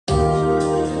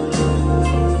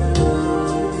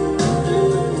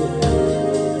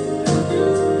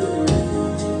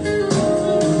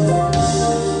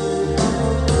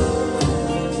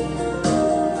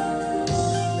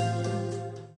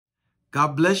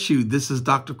God bless you. This is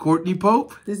Dr. Courtney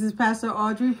Pope. This is Pastor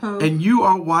Audrey Pope. And you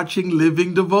are watching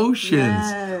Living Devotions.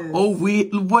 Yes. Oh,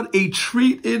 what a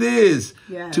treat it is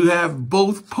to have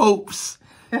both popes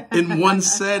in one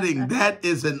setting. That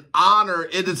is an honor.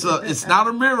 It's not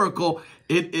a miracle.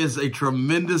 It is a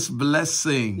tremendous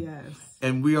blessing. Yes.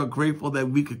 And we are grateful that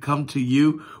we could come to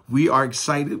you. We are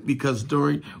excited because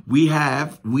we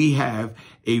have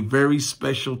a very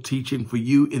special teaching for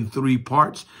you in 3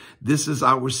 parts. This is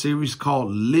our series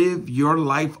called Live Your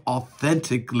Life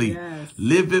Authentically. Yes.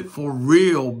 Live it for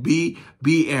real. Be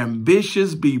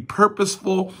ambitious, be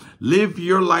purposeful. Live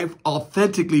your life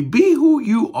authentically. Be who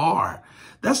you are.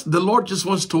 The Lord just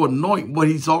wants to anoint what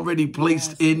he's already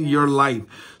placed in your life.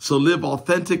 So live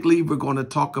authentically. We're going to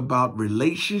talk about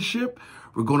relationship.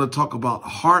 We're going to talk about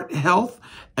heart health,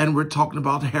 and we're talking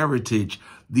about heritage.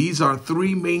 These are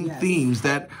 3 main themes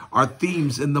that are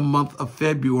themes in the month of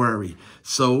February.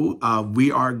 So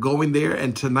we are going there,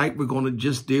 and tonight we're going to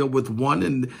just deal with one,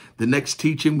 and the next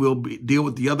teaching will deal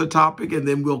with the other topic, and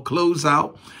then we'll close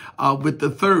out with the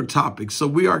 3rd topic. So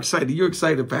we are excited. You're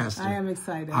excited, Pastor? I am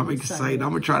excited. I'm excited. I'm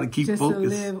going to try to keep just focused. To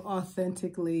live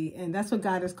authentically. And that's what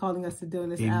God is calling us to do in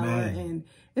this Amen. hour. And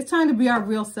it's time to be our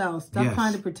real selves. Stop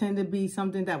trying to Yes. pretend to be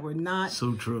something that we're not.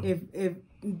 So true. If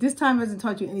this time hasn't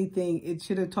taught you anything, it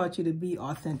should have taught you to be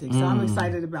authentic. So I'm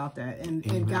excited about that.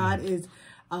 And God is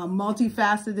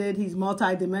multifaceted. He's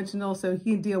multidimensional, so he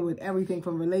can deal with everything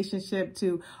from relationship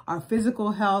to our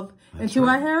physical health and to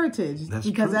our heritage.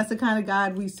 Because that's the kind of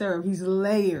God we serve. He's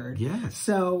layered. Yes.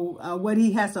 So what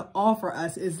he has to offer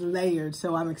us is layered.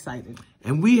 So I'm excited.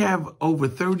 And we have over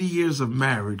 30 years of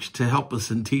marriage to help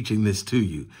us in teaching this to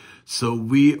you. So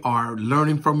we are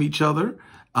learning from each other.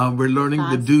 We're learning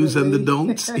the do's and the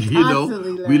don'ts.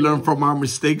 We learn from our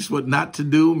mistakes, what not to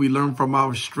do. We learn from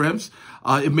our strengths.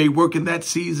 It may work in that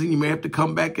season. You may have to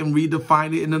come back and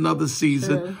redefine it in another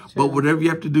season. True. But whatever you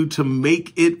have to do to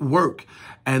make it work.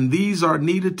 And these are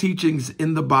needed teachings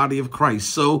in the body of Christ.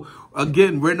 So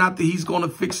again, we're not the he's going to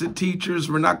fix it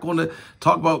teachers. We're not going to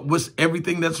talk about what's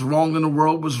everything that's wrong in the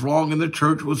world, what's wrong in the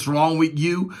church, what's wrong with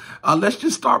you. Let's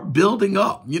just start building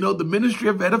up, the ministry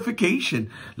of edification.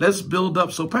 Let's build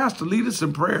up. So Pastor, lead us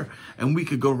in prayer and we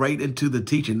could go right into the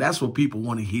teaching. That's what people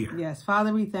want to hear. Yes.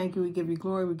 Father, we thank you. We give you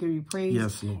glory. We give you praise.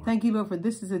 Yes, Lord. Thank you, Lord, for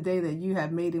this is a day that you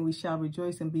have made and we shall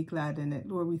rejoice and be glad in it.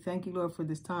 Lord, we thank you, Lord, for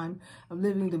this time of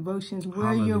living devotions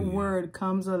where your word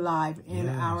comes alive in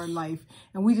our life.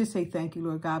 And we just say thank you,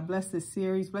 Lord God. Bless this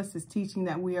series. Bless this teaching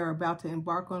that we are about to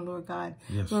embark on, Lord God.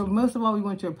 Yes, Lord, most of all, we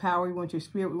want your power. We want your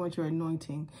spirit. We want your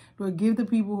anointing. Lord, give the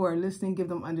people who are listening, give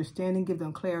them understanding, give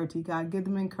them clarity, God. Give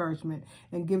them encouragement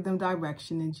and give them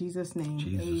direction. In Jesus' name,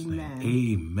 amen.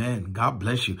 Amen. God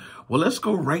bless you. Well, let's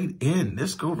go right in.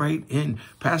 Let's go right in.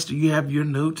 Pastor, you have your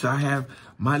notes. I have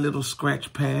my little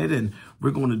scratch pad, and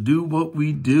we're going to do what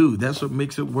we do. That's what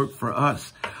makes it work for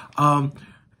us.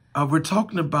 We're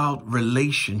talking about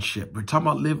relationship. We're talking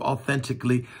about live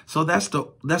authentically. So that's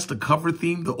the cover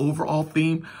theme, the overall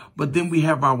theme. But then we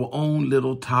have our own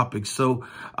little topics. So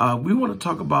we want to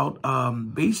talk about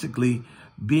basically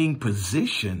being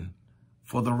positioned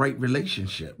for the right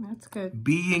relationship. That's good.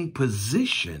 Being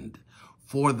positioned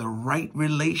for the right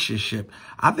relationship.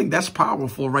 I think that's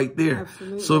powerful right there.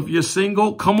 Absolutely. So if you're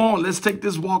single, come on, let's take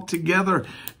this walk together.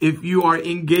 If you are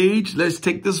engaged, let's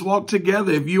take this walk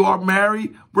together. If you are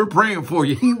married, we're praying for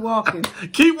you. Keep walking.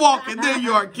 Keep walking. There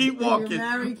you are. Keep walking. If you're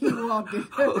married, keep walking.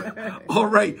 All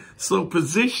right. So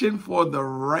position for the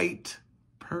right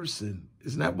person.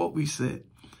 Isn't that what we said?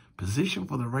 Position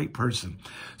for the right person.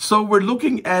 So we're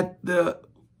looking at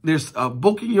there's a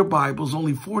book in your Bibles,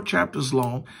 only 4 chapters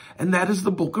long, and that is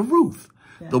the book of Ruth.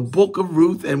 Yes. The book of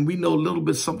Ruth, and we know a little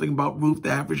bit something about Ruth, the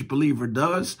average believer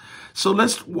does. So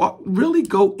let's really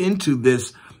go into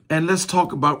this, and let's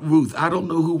talk about Ruth. I don't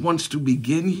know who wants to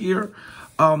begin here.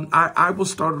 I will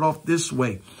start it off this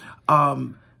way.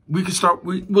 We can start,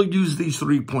 we'll use these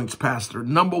 3 points, Pastor.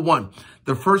 Number 1,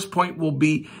 the first point will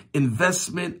be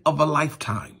investment of a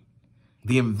lifetime.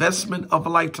 The investment of a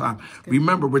lifetime.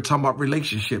 Remember, we're talking about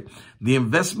relationship. The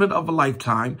investment of a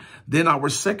lifetime. Then our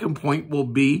second point will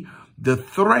be the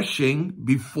threshing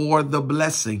before the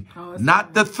blessing.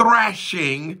 Not the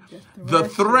thrashing, the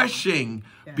threshing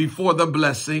before the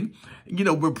blessing.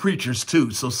 We're preachers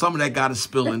too, so some of that got to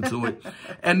spill into it.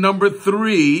 And number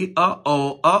 3,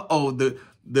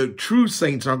 the true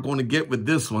saints aren't going to get with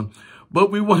this one.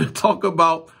 But we want to talk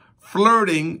about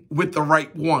flirting with the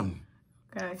right one.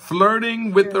 Okay.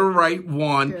 Flirting with the right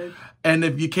one. Good. And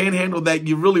if you can't handle that,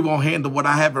 you really won't handle what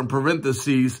I have in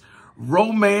parentheses,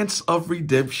 romance of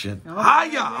redemption. Hiya,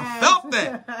 I felt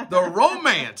that. The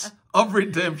romance of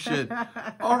redemption.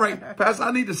 All right, Pastor,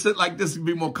 I need to sit like this and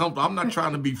be more comfortable. I'm not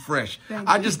trying to be fresh.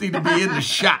 I just need to be in the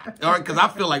shot, all right, because I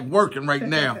feel like working right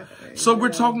now. So we're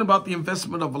talking about the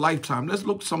investment of a lifetime. Let's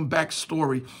look at some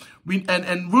backstory.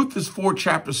 And Ruth is 4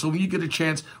 chapters, so when you get a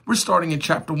chance, we're starting in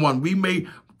chapter 1. We may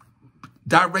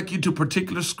direct you to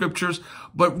particular scriptures,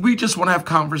 but we just want to have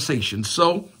conversations.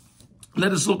 So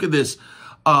let us look at this.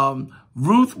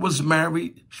 Ruth was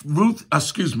married.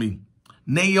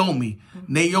 Naomi.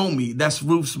 Naomi, that's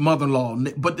Ruth's mother-in-law.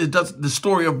 But the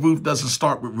story of Ruth doesn't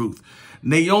start with Ruth.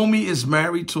 Naomi is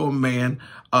married to a man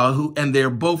and they're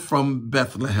both from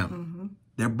Bethlehem.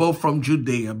 They're both from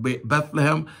Judea.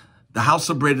 Bethlehem, the house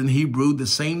of bread in Hebrew, the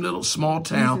same little small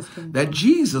town that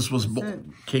Jesus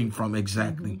came from,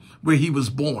 exactly, where he was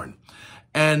born.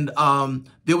 And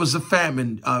there was a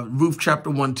famine. Ruth chapter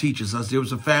 1 teaches us there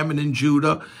was a famine in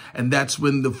Judah, and that's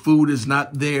when the food is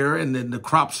not there and then the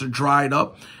crops are dried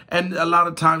up. And a lot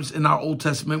of times in our Old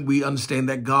Testament, we understand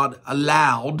that God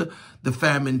allowed the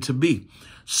famine to be.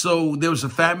 So there was a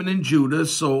famine in Judah.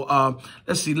 So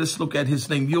let's look at his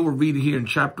name. You'll read it here in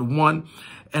chapter 1.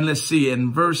 And let's see,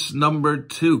 in verse number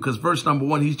 2, because verse number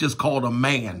 1, he's just called a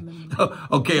man.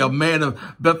 Okay, a man of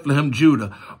Bethlehem,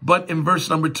 Judah. But in verse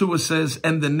number 2, it says,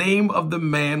 and the name of the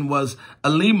man was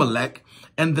Elimelech,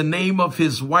 and the name of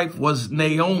his wife was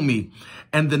Naomi,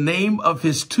 and the name of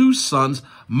his 2 sons,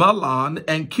 Mahlon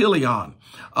and Chilion.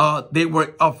 They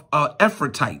were of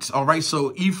Ephrathites, all right?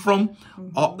 So Ephraim,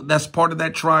 that's part of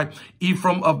that tribe.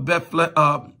 Ephraim of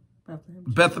Bethlehem,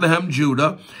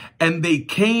 Judah, and they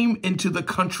came into the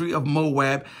country of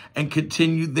Moab and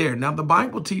continued there. Now, the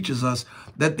Bible teaches us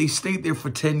that they stayed there for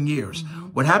 10 years.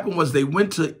 What happened was they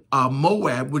went to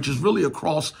Moab, which is really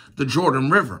across the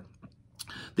Jordan River.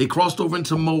 They crossed over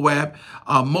into Moab.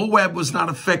 Moab was not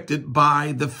affected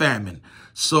by the famine.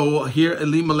 So here,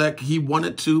 Elimelech, he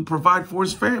wanted to provide for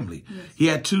his family. Yes. He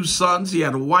had 2 sons. He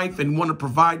had a wife and wanted to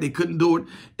provide. They couldn't do it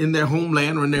in their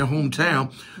homeland or in their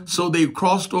hometown. So they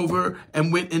crossed over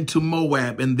and went into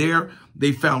Moab. And there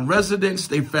they found residence.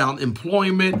 They found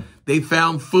employment. They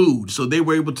found food. So they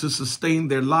were able to sustain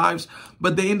their lives.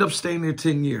 But they ended up staying there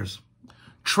 10 years.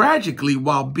 Tragically,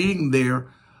 while being there,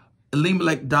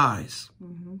 Elimelech dies.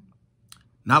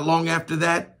 Not long after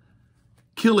that,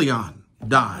 Chilion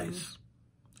dies.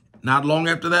 Not long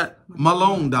after that,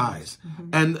 Mahlon dies.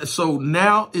 And so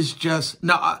now it's just,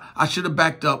 now I should have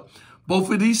backed up. Both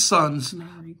of these sons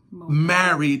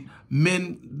married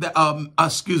women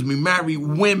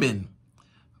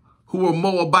who were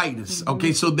Moabites.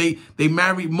 Okay, so they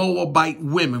married Moabite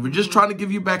women. We're just trying to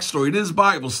give you backstory. It is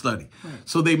Bible study.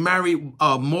 So they married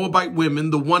Moabite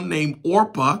women, the one named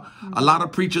Orpah. A lot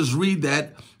of preachers read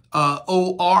that.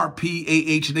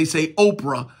 O-R-P-A-H, and they say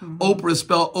Oprah. Oprah is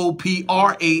spelled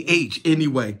O-P-R-A-H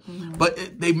anyway. But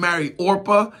they married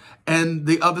Orpah, and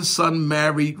the other son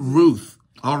married Ruth.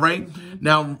 All right?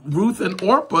 Now, Ruth and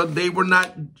Orpah, they were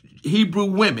not Hebrew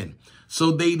women.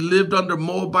 So they lived under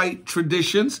Moabite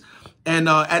traditions. And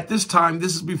at this time,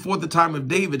 this is before the time of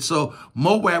David. So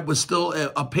Moab was still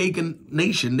a pagan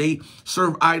nation. They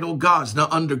served idol gods. Now,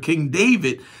 under King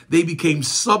David, they became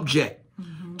subject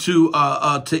to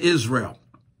Israel.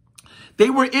 They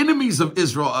were enemies of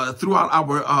Israel throughout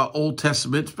our Old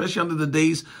Testament, especially under the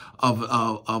days of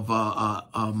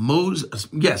Moses.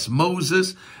 Yes,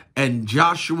 Moses and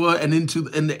Joshua, and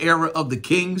in the era of the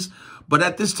kings. But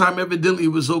at this time, evidently,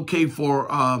 it was okay for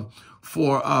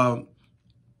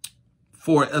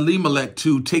Elimelech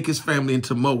to take his family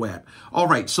into Moab. All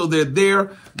right, so they're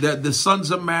there. The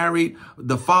sons are married.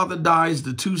 The father dies.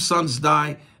 The 2 sons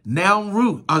die. Now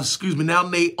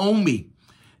Naomi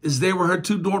is there with her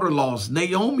 2 daughter-in-laws.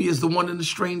 Naomi is the one in the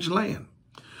strange land.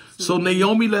 So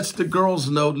Naomi lets the girls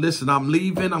know, listen, I'm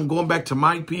leaving. I'm going back to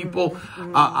my people.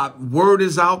 Word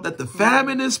is out that the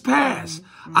famine is past.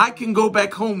 I can go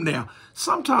back home now.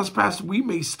 Sometimes, Pastor, we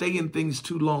may stay in things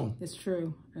too long. It's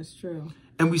true. It's true.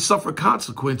 And we suffer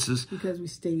consequences because we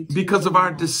stayed because of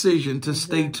our decision to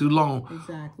stay too long.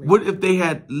 Exactly. What if they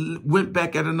had went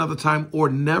back at another time or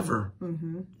never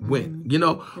went? You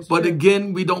know, but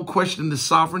again, we don't question the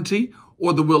sovereignty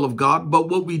or the will of God. But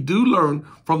what we do learn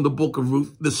from the book of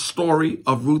Ruth, the story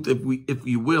of Ruth, if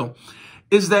you will,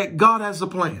 is that God has a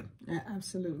plan.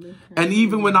 Absolutely. And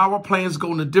even when our plans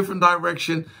go in a different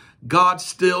direction, God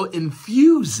still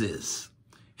infuses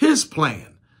his plan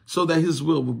so that his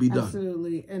will be done.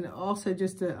 Absolutely. And also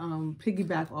just to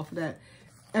piggyback off of that,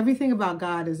 everything about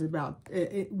God is about,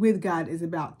 with God is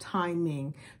about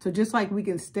timing. So just like we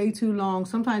can stay too long,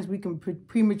 sometimes we can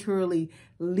prematurely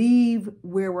leave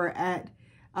where we're at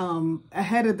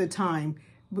ahead of the time.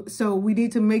 So we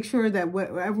need to make sure that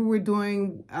whatever we're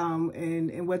doing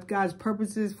and what God's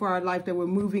purpose is for our life, that we're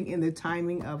moving in the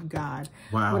timing of God.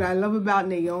 Wow. What I love about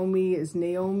Naomi is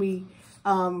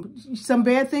some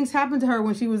bad things happened to her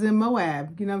when she was in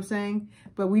Moab, you know what I'm saying?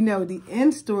 But we know the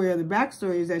end story or the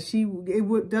backstory is that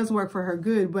it does work for her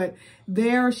good. But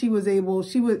there she was an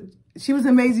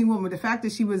amazing woman. The fact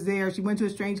that she was there, she went to a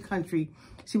strange country.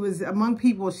 She was among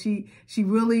people she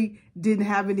really didn't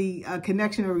have any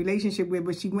connection or relationship with,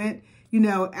 but she went,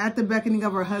 at the beckoning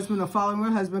of her husband or following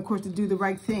her husband, of course, to do the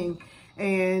right thing.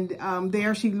 And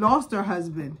there she lost her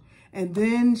husband. And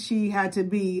then she had to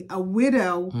be a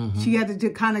widow. She had to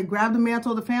kind of grab the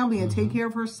mantle of the family and take care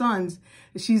of her sons.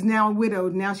 She's now a widow.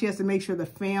 Now she has to make sure the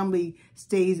family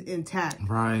stays intact.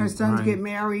 Right, her sons get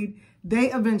married.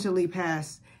 They eventually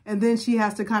pass. And then she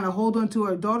has to kind of hold on to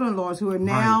her daughter-in-laws who are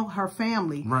now her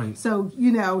family. Right. So,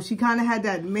 she kind of had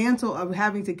that mantle of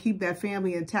having to keep that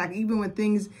family intact. Even when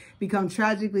things become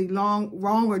tragically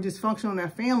wrong or dysfunctional in their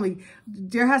family,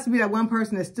 there has to be that one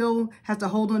person that still has to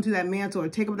hold on to that mantle or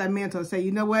take up that mantle and say,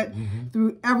 you know what,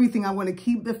 through everything, I want to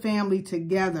keep the family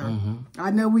together.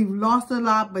 I know we've lost a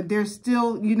lot, but there's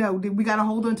still, we got to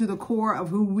hold on to the core of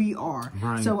who we are.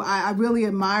 Right. So I really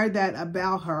admired that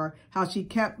about her, how she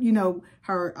kept,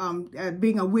 her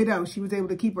being a widow, she was able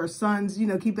to keep her sons,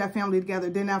 keep that family together.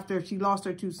 Then after she lost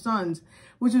her 2 sons,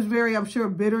 which was very, I'm sure,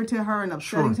 bitter to her and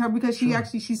upsetting to her, because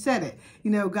she said it.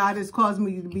 God has caused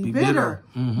me to be bitter.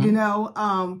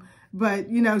 But,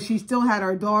 she still had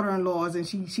her daughter-in-laws, and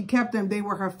she kept them. They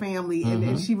were her family,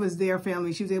 and she was their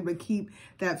family. She was able to keep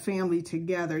that family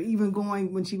together. Even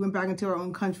when she went back into her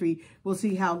own country, we'll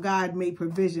see how God made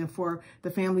provision for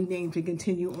the family name to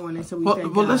continue on. And so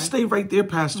well, let's stay right there,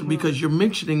 Pastor, because you're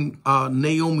mentioning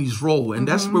Naomi's role, and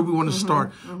that's where we want to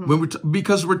start.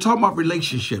 Because we're talking about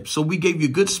relationships. So we gave you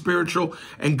good spiritual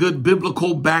and good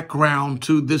biblical background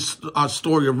to this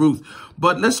story of Ruth.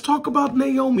 But let's talk about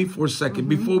Naomi for a second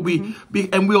before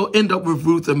and we'll end up with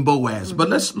Ruth and Boaz. But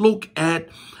let's look at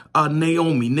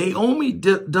Naomi. Naomi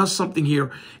does something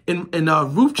here in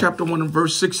Ruth chapter 1 and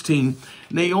verse 16.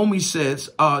 Naomi says,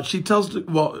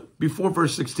 before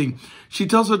verse 16, she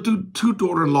tells her 2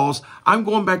 daughter-in-laws, I'm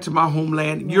going back to my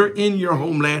homeland. You're in your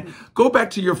homeland. Go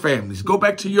back to your families. Go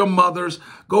back to your mothers.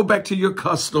 Go back to your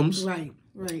customs. Right.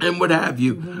 And what have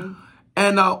you.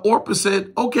 And Orpah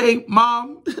said, okay,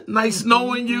 Mom, nice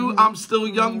knowing you. I'm still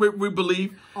young, we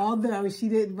believe. Although she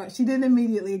didn't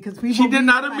immediately, because people... She did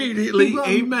not immediately,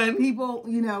 amen. People,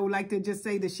 like to just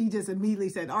say that she just immediately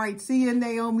said, all right, see you,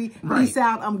 Naomi, peace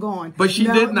out, I'm gone. But she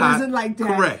did not. It wasn't like that.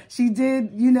 Correct. She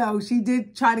did, she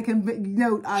did try to convince,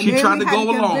 she tried to go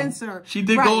along. Her. She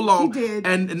did go along. She did.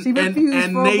 And she refused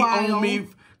and for Naomi... a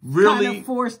while. Really kind of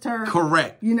forced her.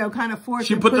 Correct. Kind of forced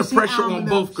her. She put the pressure on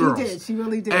both girls. She did. She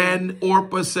really did. And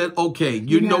Orpah said, okay,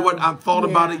 you know what? I've thought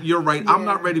about it. You're right. I'm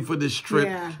not ready for this trip.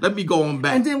 Let me go on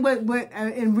back. And then what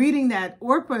in reading that,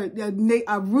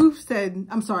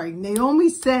 Naomi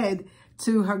said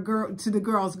to the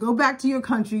girls, go back to your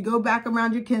country, go back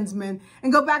around your kinsmen,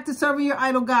 and go back to serving your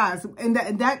idol gods. And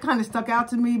that kind of stuck out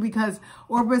to me, because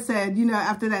Orpah said,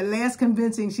 after that last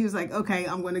convincing, she was like, okay,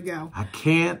 I'm going to go. I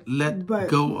can't let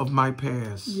go of my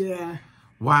past. Yeah.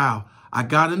 Wow. I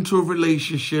got into a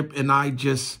relationship and I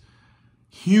just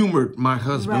humored my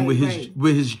husband with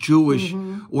his Jewish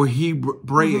or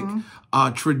Hebraic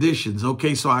traditions.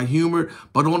 Okay, so I humored,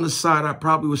 but on the side, I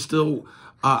probably was still...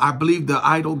 I believe the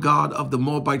idol god of the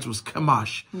Moabites was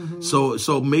Chemosh.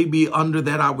 So maybe under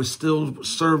that I was still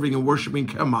serving and worshiping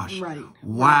Chemosh. Right.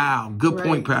 Wow. Good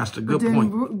point, Pastor. Good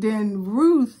point. Then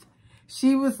Ruth,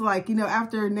 she was like,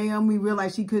 after Naomi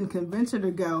realized she couldn't convince her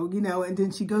to go, and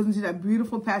then she goes into that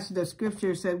beautiful passage of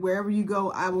scripture, said, wherever you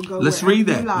go, I will go. Let's read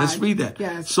that. Let's read that.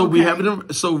 Yes. So we have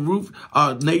it. So Ruth,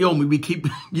 Naomi, we keep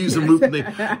using Ruth's name.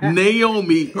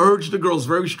 Naomi urged the girls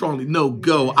very strongly. No,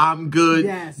 go. I'm good.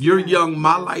 Yes, You're young.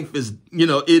 My life is,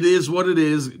 it is what it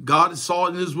is. God saw it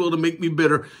in his will to make me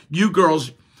bitter. You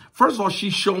girls, first of all,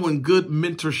 she's showing good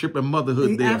mentorship and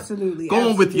motherhood there. Absolutely. Go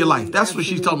on with your life. That's what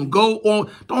she's telling them. Go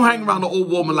on. Don't hang around an old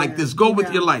woman like this. Go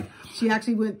with your life. She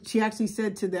actually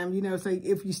said to them, so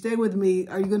if you stay with me,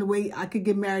 are you going to wait? I could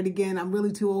get married again. I'm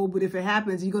really too old, but if it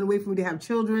happens, you're going to wait for me to have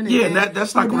children. And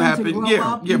that's not going to happen.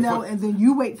 Up, and then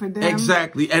you wait for them.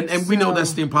 Exactly. And we know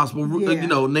that's the impossible.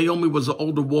 Naomi was an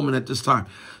older woman at this time.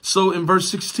 So in verse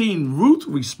 16, Ruth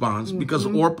responds, because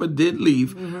Orpah did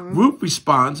leave. Ruth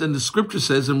responds, and the scripture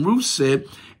says, and Ruth said,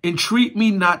 entreat me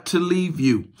not to leave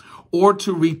you or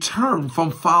to return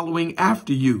from following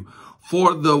after you.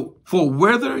 For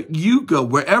wherever you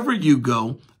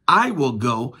go, I will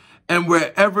go. And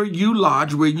wherever you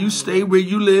lodge, where you stay, where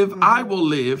you live, I will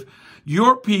live.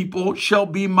 Your people shall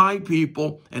be my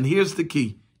people. And here's the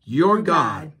key. Your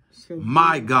God,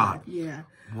 my God. Yeah.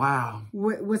 Wow.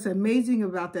 What's amazing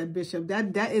about that, Bishop,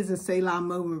 that is a Selah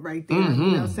moment right there. You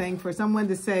know what I'm saying? For someone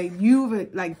to say,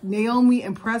 like Naomi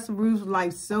impressed Ruth's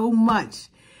life so much,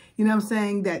 you know what I'm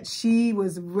saying, that she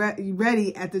was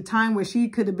ready at the time where she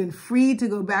could have been free to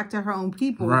go back to her own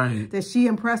people. Right. That she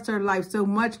impressed her life so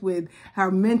much with her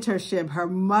mentorship, her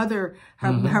motherhood,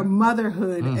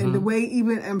 and the way,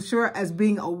 even I'm sure as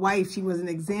being a wife, she was an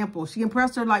example. She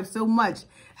impressed her life so much,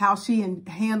 how she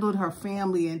handled her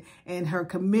family and her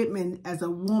commitment as a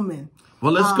woman.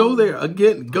 Well, let's go there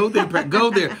again. Go there,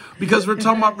 go there, because we're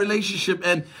talking about relationship,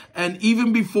 and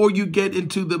even before you get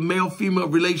into the male-female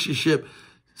relationship,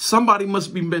 somebody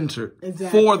must be mentored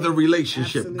for the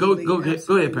relationship. Absolutely. Go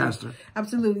ahead, Pastor.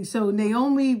 Absolutely. So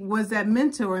Naomi was that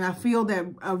mentor, and I feel that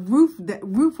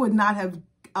Ruth would not have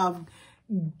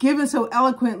given so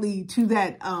eloquently to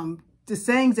that the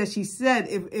sayings that she said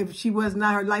if she was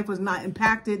not, her life was not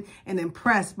impacted and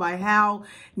impressed by how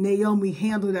Naomi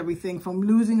handled everything, from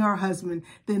losing her husband,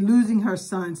 then losing her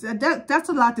sons. That's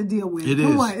a lot to deal with.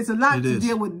 It's a lot to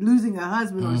deal with losing a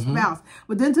husband or a spouse,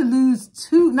 but then to lose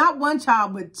not one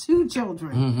child, but two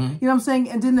children. You know what I'm saying?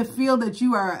 And then to feel that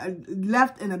you are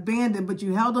left and abandoned, but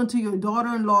you held on to your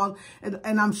daughter-in-law,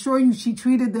 and I'm sure she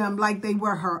treated them like they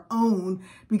were her own,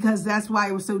 because that's why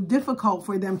it was so difficult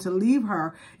for them to leave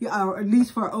her, or at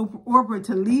least for Orpah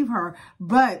to leave her.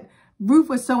 But Ruth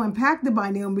was so impacted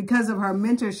by Naomi because of her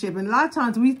mentorship. And a lot of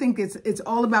times we think it's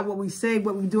all about what we say,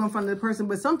 what we do in front of the person.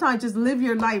 But sometimes just live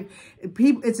your life.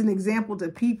 It's an example to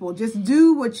people. Just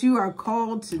do what you are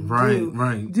called to do.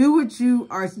 Right. Do what you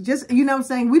are, just, you know what I'm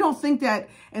saying? We don't think that,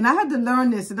 and I had to learn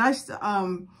this,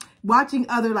 and watching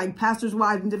other like pastors'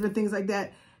 wives and different things like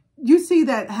that, you see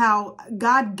that how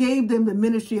God gave them the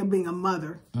ministry of being a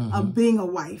mother, of being a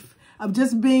wife, of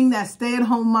just being that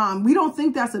stay-at-home mom. We don't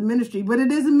think that's a ministry, but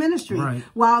it is a ministry. Right.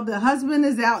 While the husband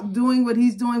is out doing what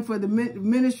he's doing for the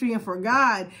ministry and for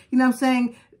God, you know what I'm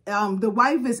saying? The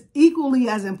wife is equally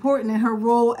as important in her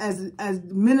role as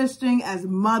ministering as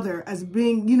mother, as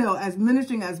being, you know, as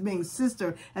ministering as being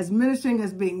sister, as ministering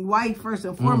as being wife first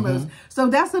and foremost. So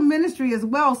that's a ministry as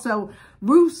well. So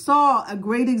Ruth saw a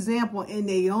great example in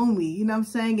Naomi, you know what I'm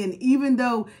saying? And even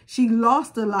though she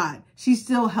lost a lot, she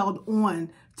still held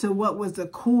on to what was the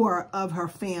core of her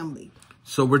family.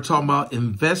 So we're talking about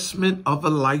investment of a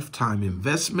lifetime,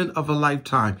 investment of a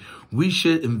lifetime. We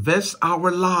should invest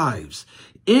our lives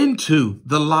into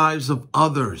the lives of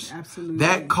others. Absolutely.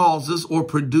 That causes or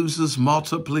produces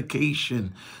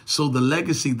multiplication. So the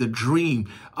legacy, the dream,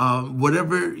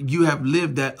 whatever you have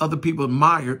lived that other people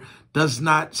admire does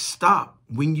not stop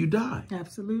when you die.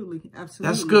 Absolutely. Absolutely.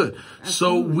 That's good. Absolutely.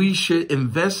 So we should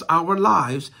invest our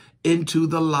lives into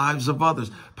the lives of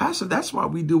others. Pastor, that's why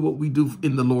we do what we do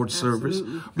in the Lord's service,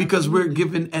 because we're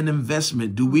given an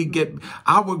investment. Do we get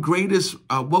our greatest,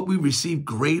 what we receive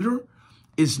greater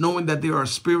is knowing that there are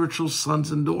spiritual sons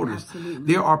and daughters.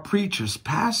 There are preachers,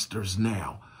 pastors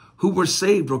now who were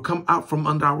saved or come out from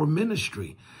under our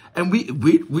ministry. And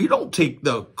we don't take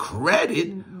the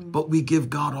credit, but we give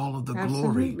God all of the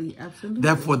glory. Absolutely.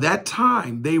 That for that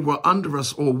time they were under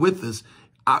us or with us,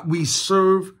 we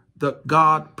serve the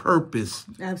God purpose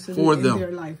for them. In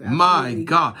their life. My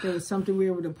God. There was something we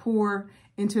were able to pour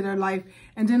into their life.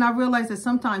 And then I realized that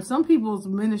sometimes some people's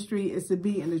ministry is to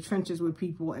be in the trenches with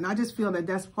people. And I just feel that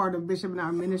that's part of Bishop and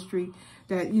our ministry,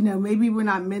 that, you know, maybe we're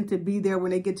not meant to be there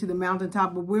when they get to the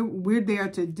mountaintop, but we're there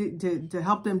to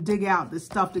help them dig out the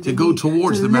stuff that they go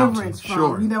towards the mountain.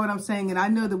 Sure. You know what I'm saying? And I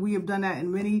know that we have done that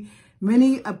in many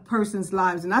a person's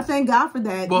lives, and I thank God for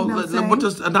that. Well, you know what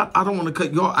does, I don't want to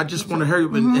cut you off. I just want to hurry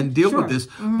up and deal with this.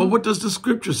 But what does the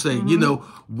scripture say? You know,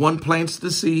 one plants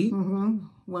the seed,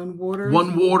 one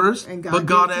waters, but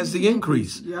God has the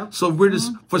increase. So we're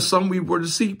just, for some, we were the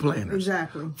seed planters.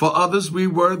 For others, we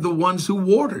were the ones who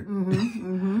watered.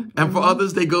 And for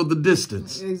others, they go the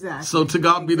distance. So to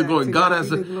God be the glory. God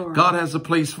has a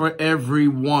place for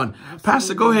everyone.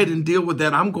 Pastor, go ahead and deal with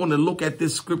that. I'm going to look at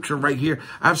this scripture right here.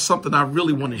 I have something I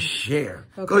really want to share.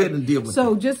 Go ahead and deal with it.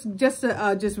 So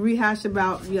just rehash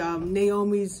about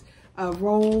Naomi's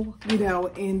role, you know,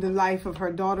 in the life of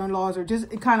her daughter-in-laws, or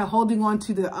just kind of holding on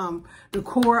to the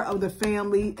core of the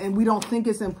family. And we don't think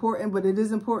it's important, but it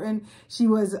is important. She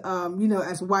was, you know,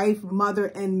 as wife, mother,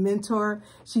 and mentor.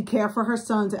 She cared for her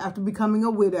sons after becoming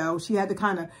a widow. She had to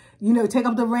kind of, you know, take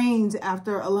up the reins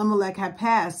after Elimelech had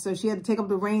passed. So she had to take up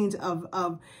the reins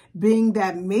of being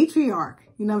that matriarch,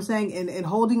 you know what I'm saying, and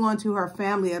holding on to her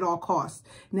family at all costs,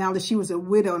 now that she was a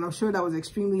widow, and I'm sure that was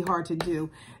extremely hard to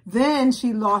do. Then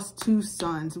she lost two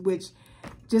sons, which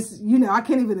just, you know, I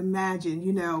can't even imagine,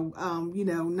 you know,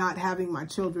 not having my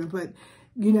children, but,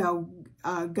 you know,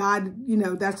 God, you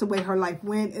know, that's the way her life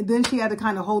went. And then she had to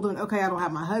kind of hold on. Okay, I don't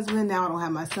have my husband now. I don't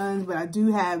have my sons, but I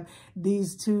do have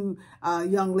these two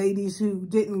young ladies who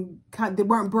they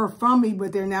weren't birthed from me,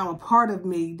 but they're now a part of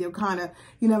me. They're kind of,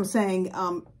 you know what I'm saying,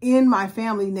 in my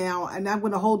family now. And I'm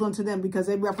going to hold on to them because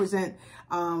they represent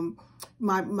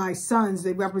my sons.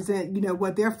 They represent, you know,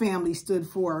 what their family stood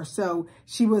for. So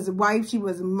she was a wife, she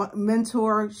was a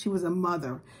mentor, she was a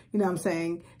mother. You know what I'm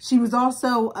saying? She was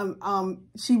also,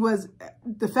 she was,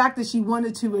 the fact that she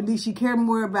wanted to release, she cared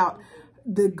more about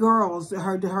the girls,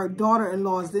 her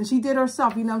daughter-in-laws than she did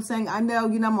herself. You know what I'm saying? I know,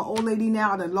 you know, I'm an old lady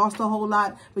now and I lost a whole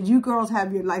lot, but you girls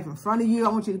have your life in front of you. I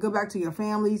want you to go back to your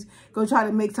families, go try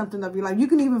to make something of your life. You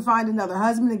can even find another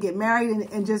husband and get married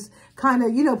and just kind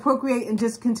of, you know, procreate and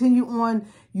just continue on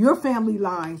your family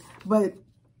line. But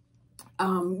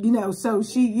you know, so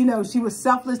she, you know, she was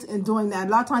selfless in doing that. A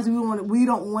lot of times we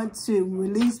don't want to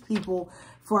release people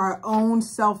for our own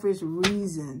selfish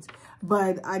reasons.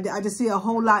 But I just see a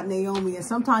whole lot in Naomi. And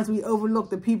sometimes we overlook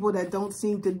the people that don't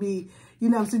seem to be, you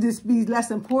know, to just be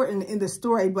less important in the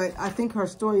story. But I think her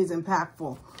story is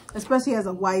impactful, especially as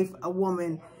a wife, a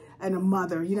woman, and a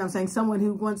mother. You know what I'm saying? Someone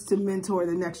who wants to mentor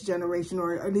the next generation,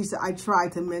 or at least I try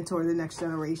to mentor the next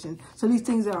generation. So these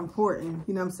things are important.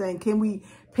 You know what I'm saying? Can we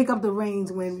pick up the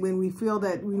reins when we feel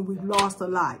that we've lost a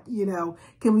lot? You know,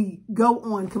 can we go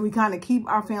on? Can we kind of keep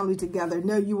our family together?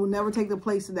 No, you will never take the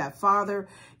place of that father.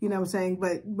 You know what I'm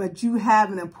saying? But you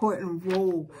have an important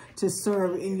role to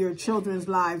serve in your children's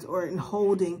lives or in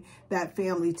holding that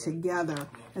family together.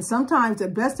 And sometimes the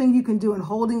best thing you can do in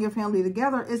holding your family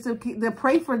together is to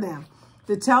pray for them,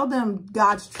 to tell them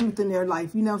God's truth in their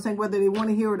life. You know what I'm saying? Whether they want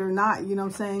to hear it or not, you know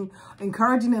what I'm saying?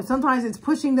 Encouraging them. Sometimes it's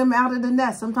pushing them out of the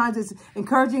nest. Sometimes it's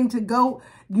encouraging to go,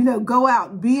 you know, go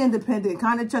out, be independent,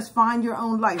 kind of just find your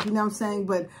own life. You know what I'm saying?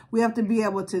 But we have to be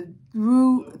able to,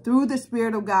 through the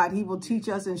Spirit of God, He will teach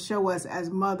us and show us as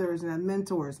mothers and as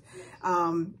mentors,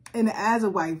 and as a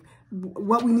wife,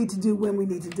 what we need to do when we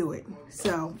need to do it.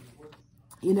 So,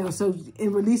 you know, so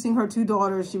in releasing her two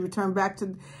daughters, she returned back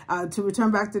to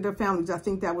their families. I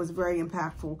think that was very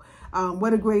impactful.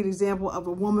 What a great example of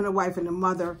a woman, a wife, and a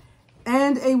mother,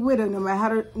 and a widow. No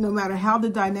matter how the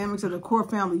dynamics of the core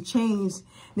family changed,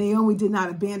 Naomi did not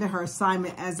abandon her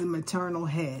assignment as a maternal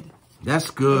head.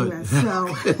 That's good. Anyway, so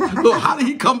look, how did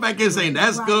he come back and saying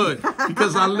that's right. Good?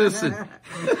 Because I listened.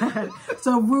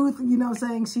 So Ruth, you know,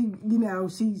 saying she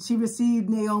received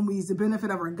the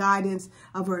benefit of her guidance,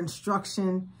 of her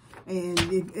instruction, and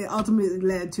it ultimately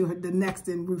led to the next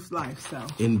in Ruth's life. So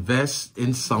invest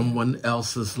in someone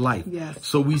else's life. Yes.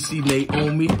 So we see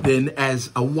Naomi then as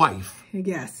a wife.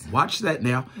 Yes. Watch that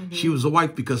now. She was a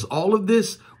wife, because all of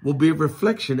this will be a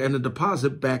reflection and a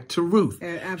deposit back to Ruth.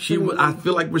 Absolutely. I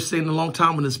feel like we're saying a long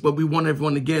time on this, but we want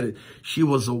everyone to get it. She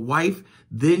was a wife,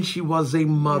 then she was a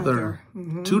mother.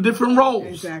 Two different roles.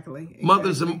 Exactly.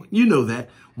 Mothers, and you know that.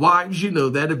 Wives, you know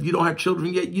that. If you don't have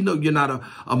children yet, you know you're not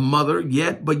a mother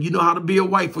yet, but you know how to be a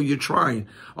wife, or you're trying.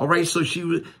 All right, so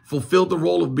she fulfilled the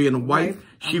role of being a wife.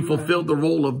 She fulfilled the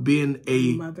role of being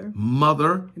a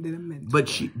mother, and then a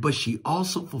mentor. But she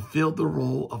also fulfilled the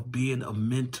role of being a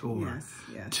mentor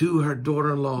yes. to her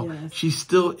daughter-in-law. Yes. She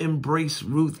still embraced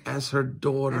Ruth as her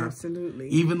daughter. Absolutely.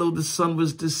 Even though the son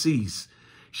was deceased.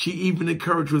 She even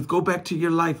encouraged Ruth, go back to your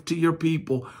life, to your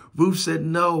people. Ruth said,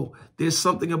 no, there's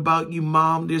something about you,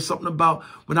 Mom. There's something about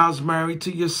when I was married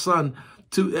to your son,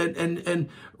 to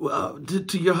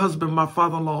your husband, my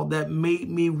father-in-law, that made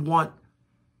me want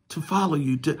to follow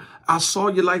you. I saw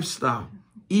your lifestyle,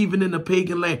 even in a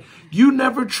pagan land. You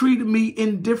never treated me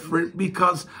indifferent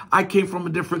because I came from a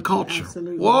different culture.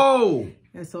 Absolutely. Whoa.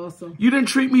 That's awesome. You didn't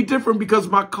treat me different because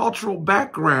my cultural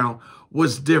background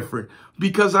was different,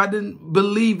 because I didn't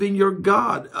believe in your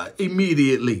God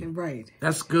immediately. Right.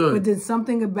 That's good. But then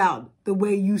something about the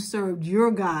way you served your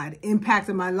God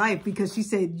impacted my life, because she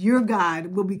said, your God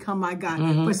will become my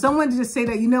God. For someone to just say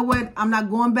that, you know what, I'm not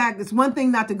going back. It's one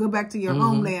thing not to go back to your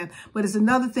homeland, but it's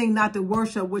another thing not to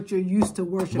worship what you're used to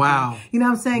worshiping. Wow. You know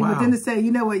what I'm saying? Wow. But then to say,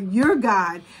 you know what, your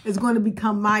God is going to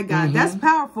become my God. That's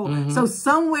powerful. So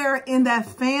somewhere in that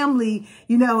family,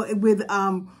 you know, with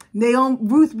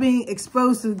Ruth being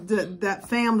exposed to that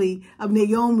family of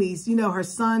Naomi's, you know, her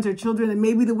sons, her children, and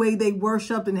maybe the way they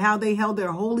worshiped and how they held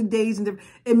their holy days, and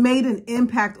it made an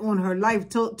impact on her life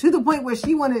to the point where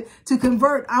she wanted to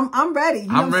convert. I'm ready. You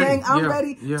know what I'm saying? I'm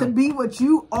ready to be what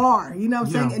you are. You know what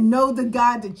I'm saying? And know the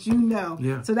God that you know.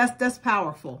 Yeah. So that's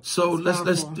powerful. So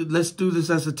let's do this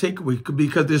as a takeaway,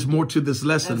 because there's more to this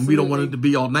lesson. Absolutely. We don't want it to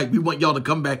be all night. We want y'all to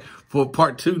come back for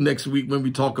part 2 next week when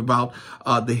we talk about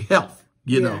the health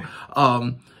You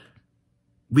know,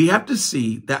 we have to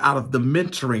see that out of the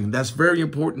mentoring, that's very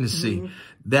important to see,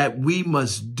 that we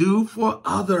must do for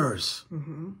others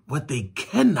what they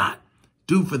cannot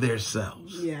do for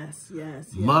themselves. Yes.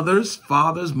 Mothers,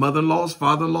 fathers, mother-in-laws,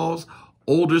 father-in-laws,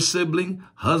 older sibling,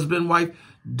 husband, wife,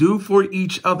 do for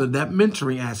each other, that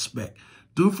mentoring aspect.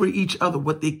 Do for each other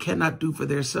what they cannot do for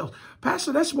themselves.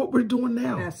 Pastor, that's what we're doing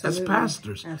now as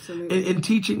pastors. And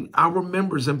teaching our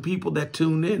members and people that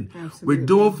tune in. We're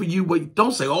doing for you what,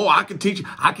 don't say, oh, I can teach you.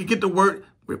 I can get the word.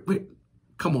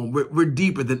 Come on, we're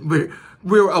deeper than,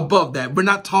 we're above that. We're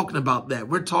not talking about that.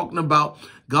 We're talking about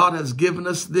God has given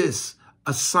us this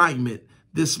assignment,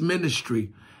 this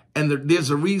ministry. And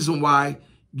there's a reason why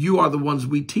you are the ones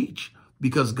we teach,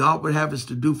 because God would have us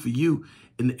to do for you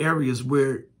in areas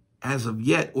where as of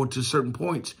yet, or to certain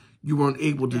points, you weren't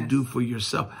able to do for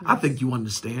yourself. I think you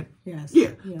understand. Yeah.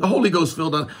 The Holy Ghost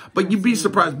filled on. But you'd be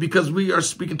surprised, because we are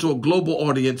speaking to a global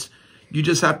audience. You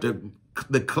just have to,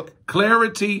 the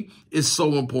clarity is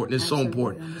so important. It's so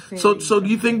important. So do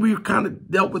you think we've kind of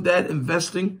dealt with that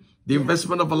investing? The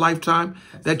investment of a lifetime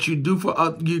that you do for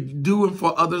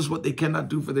others what they cannot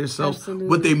do for themselves,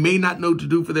 what they may not know to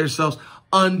do for themselves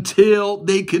until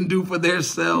they can do for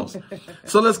themselves.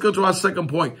 So let's go to our second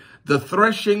point, the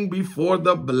threshing before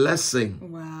the blessing.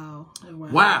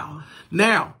 Wow.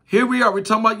 Now, here we are. We're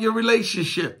talking about your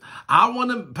relationship. I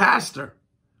want to, Pastor,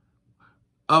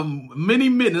 many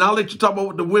men, and I'll let you talk about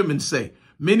what the women say.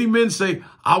 Many men say,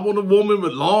 I want a woman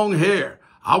with long hair.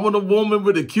 I want a woman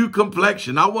with a cute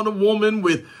complexion. I want a woman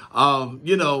with,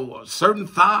 certain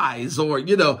thighs, or,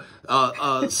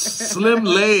 slim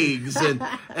legs.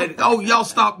 And oh, y'all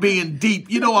stop being deep.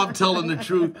 I'm telling the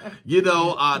truth.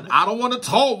 I don't want a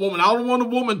tall woman. I don't want a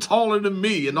woman taller than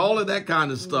me, and all of that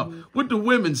kind of stuff. What do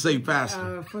women say,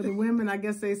 Pastor? For the women, I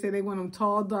guess they say they want them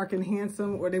tall, dark, and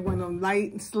handsome, or they want them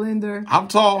light and slender. I'm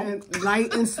tall. And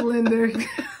light and slender.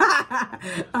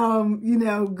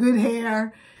 Good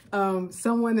hair.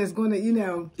 Someone that's going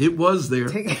to, it was there.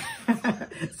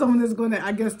 Someone that's going to,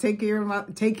 I guess, take care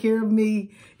of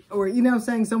me, or what I'm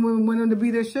saying, some women want them to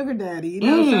be their sugar daddy.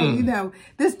 So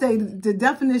this day, the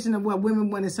definition of what women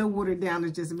want is so watered down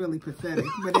is just really pathetic.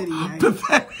 But anyway,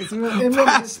 pathetic.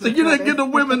 Pastor, you didn't give the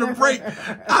women a break.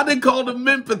 I didn't call the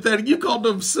men pathetic. You called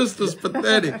them sisters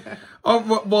pathetic.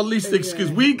 Oh, well, at least excuse.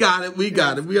 We got it. We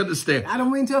understand. I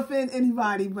don't mean to offend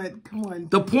anybody, but come on.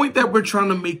 The point that we're trying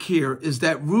to make here is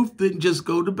that Ruth didn't just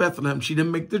go to Bethlehem. She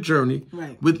didn't make the journey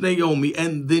with Naomi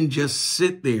and then just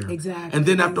sit there. Exactly. And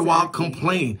then after a while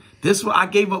complain. This I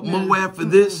gave up Moab for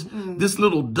this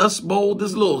little dust bowl,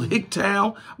 this little hick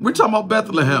town. We're talking about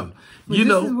Bethlehem.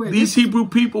 These Hebrew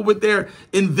people with their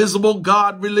invisible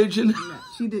God religion.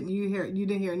 You didn't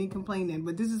hear any complaining,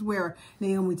 but this is where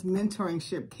Naomi's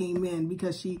mentorship came in,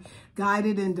 because she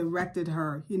guided and directed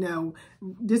her.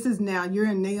 This is now, you're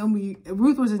in Naomi.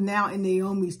 Ruth was now in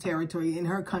Naomi's territory, in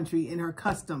her country, in her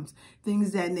customs,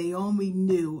 things that Naomi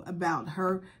knew about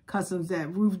her customs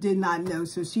that Ruth did not know.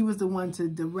 So she was the one to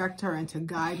direct her and to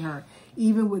guide her,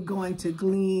 even with going to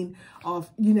glean off,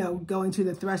 going to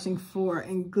the threshing floor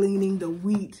and gleaning the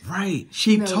wheat. Right.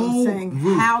 She told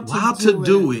Ruth how to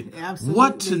do it. Absolutely.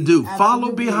 What to do. Absolutely.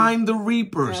 Follow behind the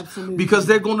reapers. Absolutely. Because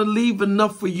they're going to leave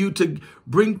enough for you to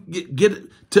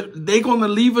they're going to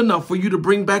leave enough for you to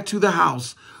bring back to the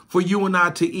house for you and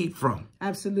I to eat from.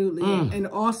 Absolutely. And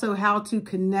also how to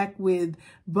connect with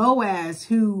Boaz,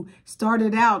 who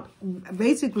started out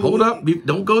basically. Hold up.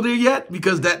 Don't go there yet,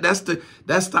 because that's the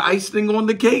icing on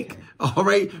the cake. All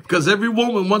right. Because every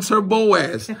woman wants her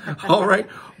Boaz. All right.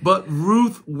 But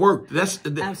Ruth worked. That's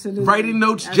absolutely. Writing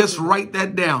notes. Absolutely. Just write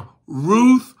that down.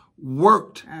 Ruth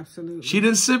worked. Absolutely. She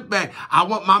didn't sit back. I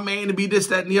want my man to be this,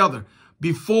 that, and the other.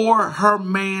 Before her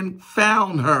man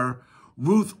found her,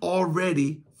 Ruth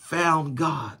already found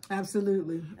God.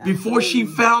 Absolutely. Before she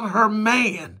found her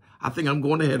man, I think I'm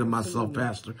going ahead of myself,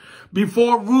 Pastor.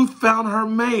 Before Ruth found her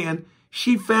man,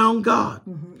 she found God.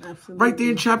 Absolutely. Right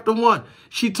there in chapter 1.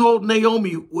 She told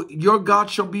Naomi, your God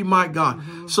shall be my God.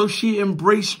 So she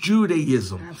embraced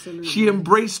Judaism. Absolutely. She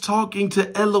embraced talking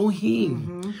to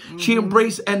Elohim. She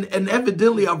embraced, and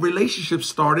evidently a relationship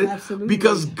started. Absolutely.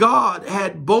 Because God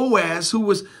had Boaz, who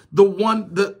was the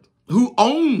one who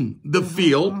owned the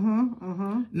field.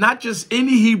 Not just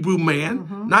any Hebrew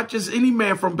man, not just any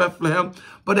man from Bethlehem,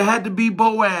 but it had to be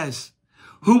Boaz,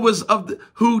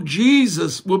 who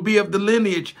Jesus would be of the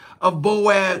lineage of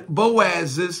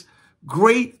Boaz's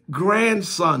great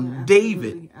grandson,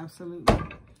 David. Absolutely.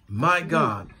 My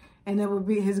God. And it would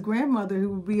be his grandmother, who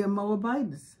would be a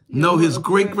Moabitess. No, his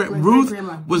great Ruth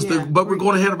was but we're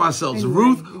going ahead of ourselves. Anyway,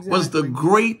 Ruth was the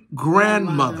great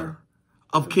grandmother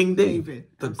of King David.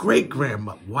 The Absolutely.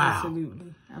 great-grandmother. Wow.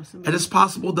 Absolutely. Absolutely. And it's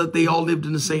possible that they all lived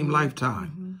in the same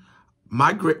lifetime.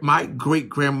 My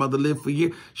great-grandmother lived for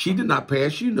years. She did not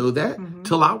pass, you know that,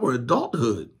 till our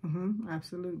adulthood.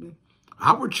 Absolutely.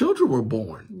 Our children were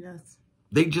born. Yes.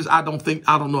 They just, I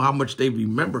don't know how much they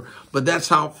remember, but that's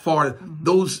how far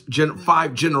those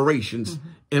 5 generations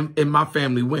in my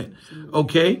family went.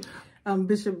 Okay?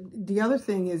 Bishop, the other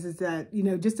thing is that, you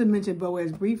know, just to mention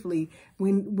Boaz briefly,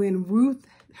 when Ruth,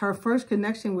 her first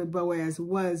connection with Boaz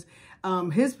was,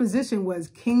 his position was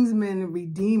kinsman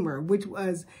redeemer, which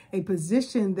was a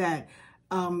position that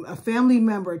a family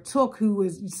member took who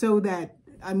was so that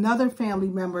another family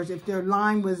members, if their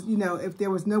line was, you know, if there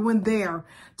was no one there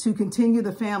to continue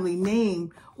the family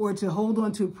name or to hold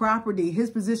on to property,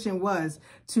 his position was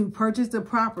to purchase the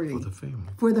property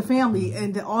for the family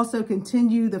and to also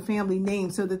continue the family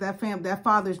name so that that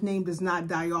father's name does not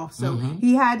die off. So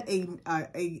he had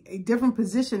a different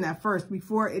position at first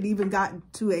before it even got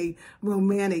to a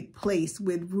romantic place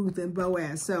with Ruth and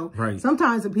Boaz. So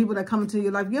sometimes the people that come into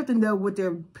your life, you have to know what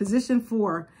their position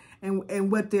for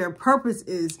and what their purpose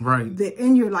is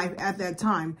in your life at that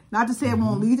time. Not to say it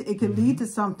won't lead, it can lead to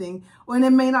something, or it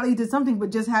may not lead to something,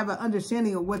 but just have an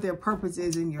understanding of what their purpose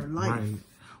is in your life.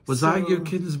 Was I your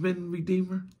kinsman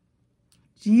redeemer?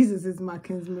 Jesus is my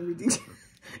kinsman redeemer.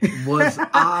 Was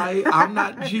I? I'm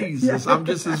not Jesus. I'm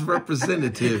just his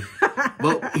representative.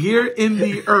 But here in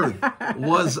the earth,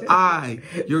 was I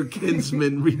your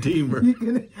kinsman redeemer? You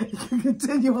can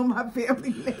continue on my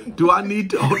family name. Do I need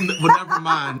to? Oh, well, never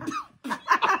mind.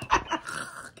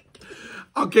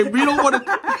 Okay, we don't want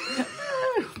to.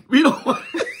 We don't want.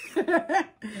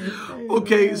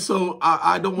 Okay, so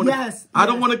I don't want to. Yes, I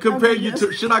don't want to compare you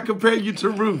to. Should I compare you to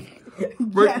Ruth?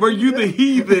 Were you the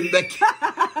heathen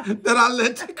that I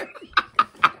let?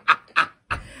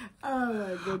 Oh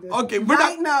my goodness. Okay,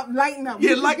 lighten up.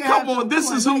 Yeah, come on. This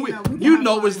is who we. You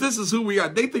know us. This is who we are.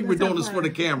 They think we're doing this for the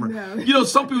camera. No. You know,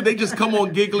 some people they just come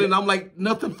on giggling. I'm like,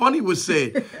 nothing funny was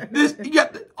said. You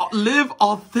have to live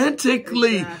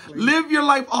authentically. Exactly. Live your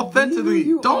life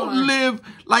authentically. Don't live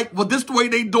like, well, this is the way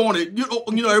they doing it. You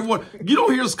know, everyone. You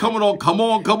don't hear us coming on. Come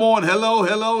on.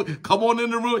 Hello. Come on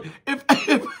in the room.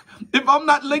 If I'm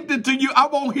not linked into you, I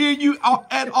won't hear you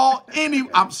at all.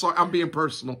 I'm sorry, I'm being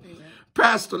personal. Amen.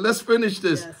 Pastor, let's finish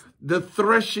this. Yes. The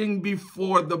threshing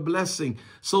before the blessing.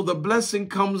 So the blessing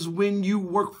comes when you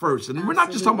work first. And we're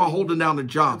not just talking about holding down a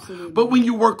job, but when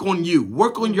you work on you,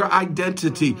 work on your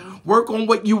identity, work on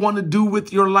what you want to do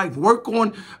with your life, work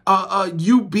on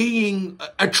you being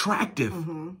attractive.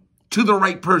 To the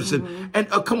right person. And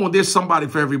come on, there's somebody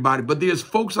for everybody. But there's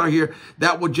folks out here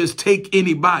that will just take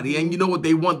anybody. And you know what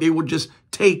they want? They will just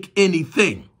take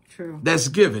anything. True. That's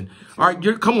given. True. All right,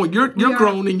 you're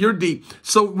grown and you're deep.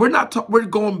 So we're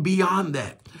going beyond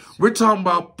that. We're talking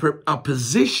about a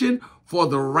position for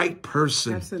the right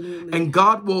person. Absolutely. And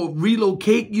God will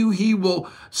relocate you. He will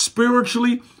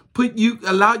spiritually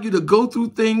allow you to go through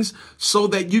things so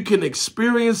that you can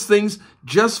experience things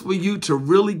just for you to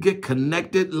really get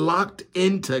connected, locked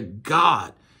into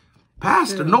God.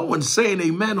 Pastor, no one's saying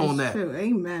amen on that. True.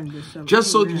 Amen, Bishop.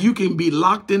 Just so that you can be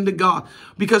locked into God.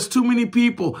 Because too many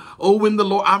people, when the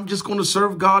Lord, I'm just going to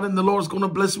serve God and the Lord's going to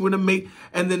bless me with a mate.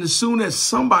 And then as soon as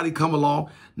somebody come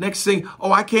along, next thing,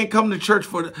 I can't come to church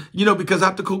because I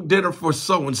have to cook dinner for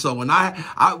so-and-so.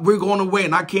 And we're going away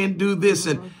and I can't do this.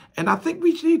 And I think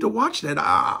we need to watch that.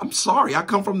 I'm sorry. I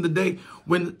come from the day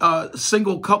when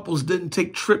single couples didn't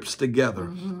take trips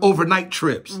together, overnight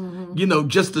trips,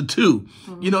 just the two.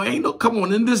 Come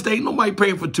on, in this day, ain't nobody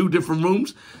paying for 2 different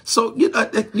rooms. So,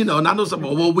 and I know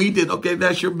some, we did. Okay,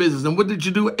 that's your business. And what did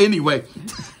you do? Anyway.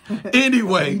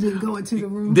 You didn't go into the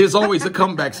room. There's always a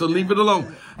comeback, so leave it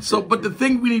alone. So, but the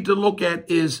thing we need to look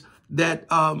at is that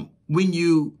when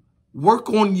you work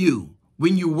on you,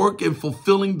 when you work in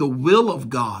fulfilling the will of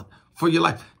God for your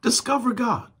life, discover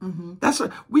God. That's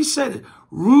what we said it.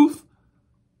 Ruth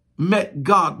met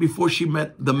God before she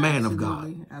met the man of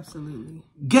God. Absolutely.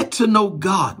 Get to know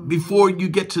God before you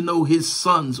get to know his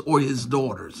sons or his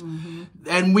daughters.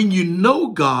 And when you know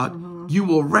God, you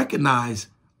will recognize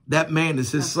that man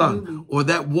is his son or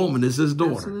that woman is his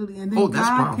daughter. Absolutely. And then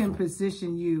God can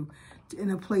position you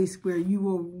in a place where you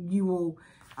will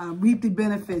reap the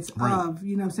benefits of,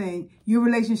 your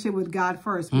relationship with God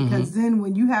first. Because then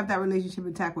when you have that relationship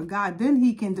intact with God, then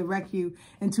he can direct you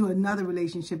into another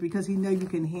relationship because he knows you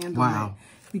can handle it.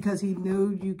 Because he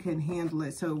knows you can handle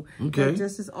it. So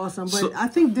this is awesome. But I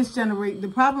think this generation, the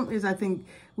problem is, I think,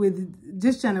 with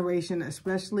this generation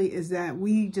especially, is that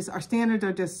our standards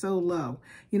are just so low,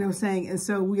 and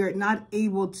so we are not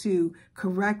able to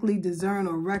correctly discern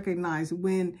or recognize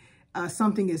when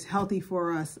something is healthy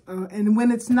for us, and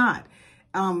when it's not.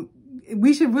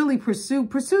 We should really pursue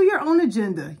your own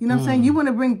agenda. You know what I'm saying? You want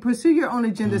to pursue your own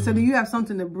agenda so that you have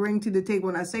something to bring to the table.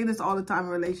 And I say this all the time in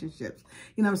relationships.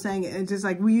 You know what I'm saying? And just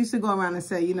like we used to go around and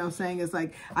say, you know what I'm saying? It's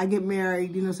like I get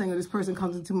married, you know what I'm saying? Or this person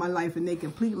comes into my life and they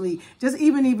completely, just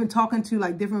even talking to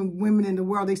like different women in the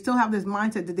world, they still have this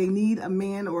mindset that they need a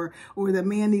man or the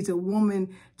man needs a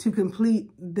woman to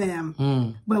complete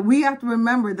them. But we have to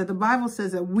remember that the Bible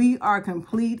says that we are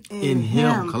complete in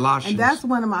him. Colossians. And that's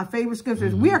one of my favorite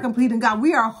scriptures. We are complete in God.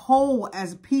 We are whole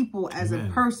as people, as a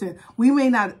person. We may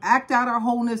not act out our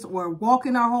wholeness or walk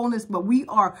in our wholeness, but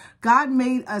God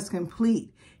made us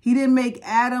complete. He didn't make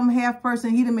Adam half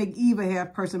person. He didn't make Eve a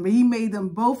half person, but he made them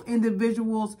both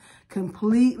individuals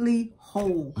completely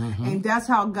whole. And that's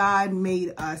how God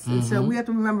made us. And so we have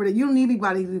to remember that you don't need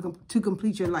anybody to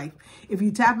complete your life. If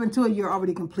you tap into it, you're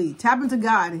already complete. Tap into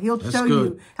God and he'll show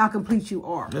you how complete you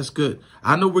are. That's good.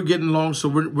 I know we're getting long, so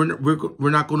we're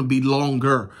not going to be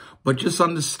longer. But just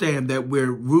understand that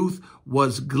where Ruth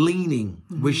was gleaning,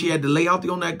 where she had to lay out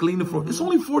on that gleaning for, it's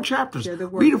only 4 chapters.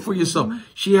 Read it for yourself.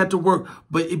 She had to work,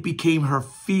 but it became her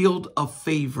field of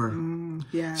favor.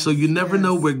 So you never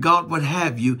know where God would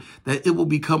have you, that it will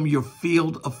become your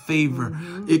field of favor.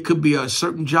 It could be a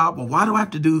certain job. Well, why do I have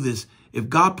to do this? If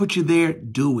God put you there,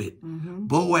 do it.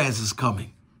 Boaz is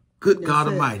coming. Good God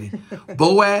Almighty.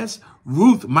 Boaz,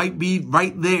 Ruth might be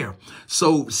right there.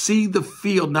 So see the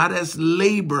field not as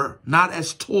labor, not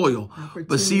as toil,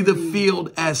 but see the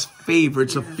field as favor.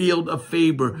 It's a field of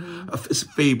favor,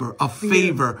 of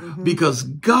favor, because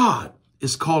God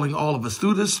is calling all of us.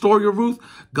 Through this story of Ruth,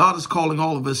 God is calling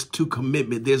all of us to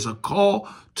commitment. There's a call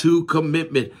to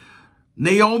commitment.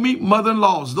 Naomi,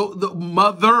 mother-in-laws, the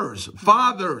mothers,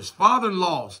 fathers,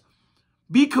 father-in-laws,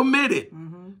 be committed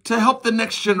to help the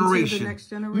next generation.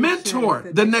 Mentor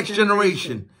the next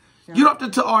generation. You don't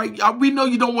have to tell, we know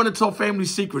you don't want to tell family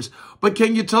secrets, but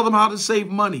can you tell them how to save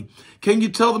money? Can you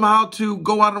tell them how to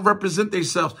go out and represent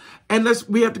themselves? And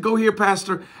we have to go here,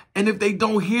 Pastor. And if they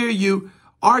don't hear you,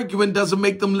 arguing doesn't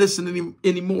make them listen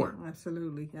anymore.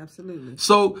 Absolutely. Absolutely.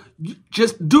 So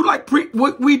just do like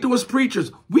what we do as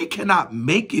preachers. We cannot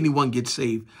make anyone get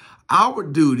saved. Our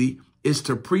duty is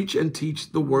to preach and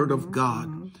teach the word of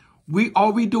God.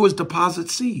 All we do is deposit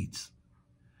seeds.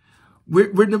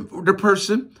 We're the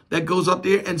person that goes up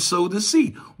there and sow the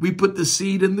seed. We put the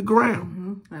seed in the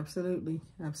ground. Absolutely.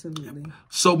 Absolutely.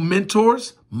 So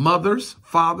mentors, mothers,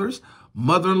 fathers,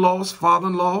 mother-in-laws,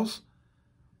 father-in-laws,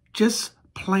 just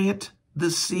plant the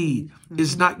seed.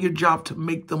 It's not your job to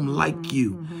make them like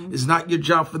you. It's not your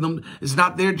job for them. It's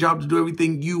not their job to do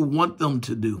everything you want them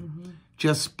to do.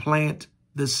 Just plant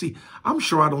the seed. I'm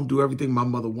sure I don't do everything my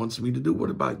mother wants me to do. What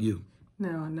about you?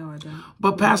 No, I don't.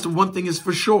 But Pastor, one thing is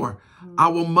for sure.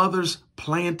 Our mothers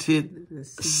planted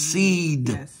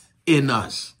seed in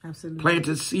us. Absolutely.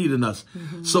 Planted seed in us.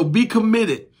 So be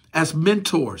committed as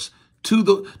mentors to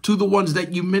the ones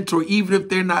that you mentor,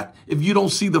 even if you don't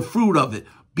see the fruit of it.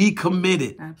 Be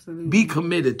committed. Absolutely. Be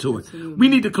committed to it. Absolutely. We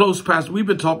need to close, Pastor. We've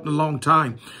been talking a long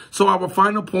time. So our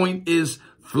final point is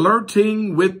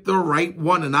flirting with the right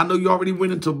one. And I know you already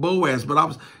went into Boaz, but I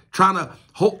was trying to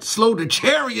slow the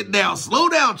chariot down. Slow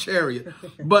down, chariot.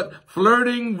 But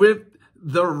flirting with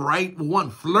the right one.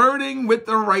 Flirting with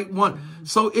the right one.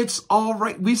 So it's all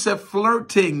right. We said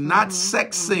flirting, not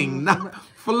sexing, not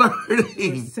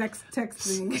flirting. Sex,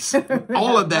 texting.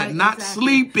 All of that. Right, not exactly.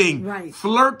 Sleeping. Right.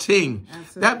 Flirting.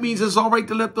 Absolutely. That means it's all right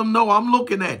to let them know I'm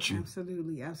looking at you.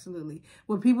 Absolutely. Absolutely.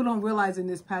 What people don't realize in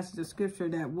this passage of scripture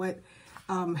that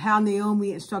how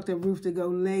Naomi instructed Ruth to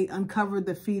go uncover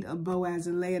the feet of Boaz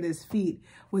and lay at his feet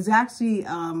was actually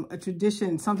a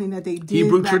tradition, something that they did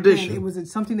Hebrew back tradition. then. It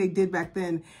was something they did back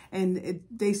then. And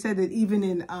they said that even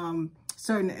in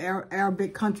certain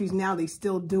Arabic countries now, they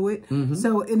still do it.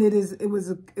 So, and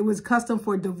it was custom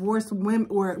for divorced women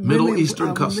or Middle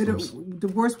Eastern customs.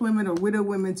 Divorced women or widow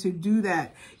women to do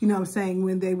that, you know what I'm saying,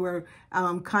 when they were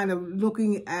kind of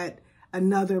looking at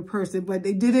another person, but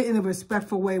they did it in a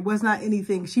respectful way. It was not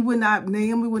anything.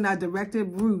 Naomi would not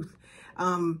directed Ruth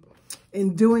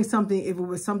in doing something if it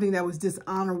was something that was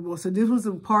dishonorable. So this was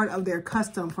a part of their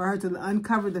custom for her to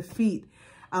uncover the feet.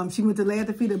 She went to lay at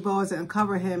the feet of Boaz and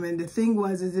uncover him. And the thing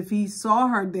was, if he saw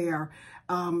her there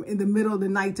in the middle of the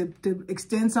night, to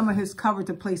extend some of his cover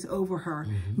to place over her,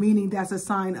 meaning that's a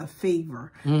sign of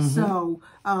favor. So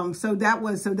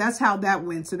that's how that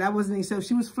went. So that wasn't, so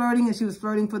she was flirting, and she was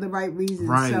flirting for the right reasons.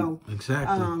 Right. So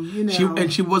exactly. you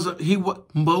know,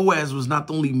 Boaz was not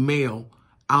the only male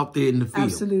out there in the field.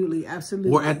 Absolutely,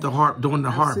 absolutely. Or at the during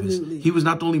the harvest. He was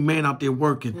not the only man out there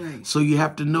working. Right. So you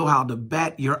have to know how to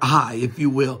bat your eye, if you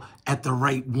will, at the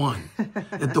right one,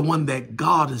 at the one that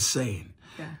God is saying.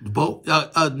 Yeah.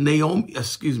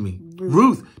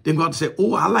 Ruth didn't go out and say,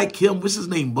 oh, I like him. What's his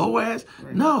name? Boaz?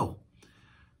 Right. No.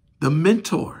 The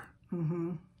mentor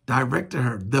directed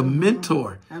her. The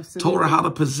mentor told her how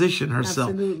to position herself.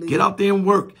 Absolutely. Get out there and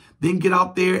work. Then get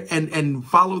out there and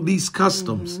follow these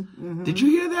customs. Did you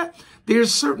hear that?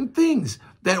 There's certain things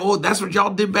that, oh, that's what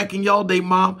y'all did back in y'all day,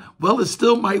 Mom. Well, it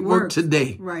still might work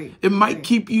today. Right. It might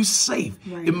keep you safe.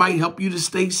 Right. It might help you to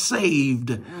stay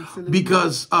saved. Absolutely.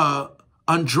 Because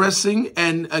undressing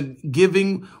and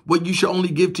giving what you should only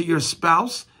give to your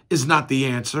spouse is not the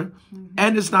answer.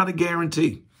 And it's not a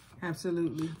guarantee.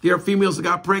 Absolutely. There are females that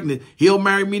got pregnant. He'll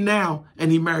marry me now,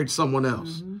 and he married someone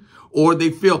else. Or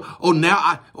they feel, oh,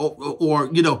 now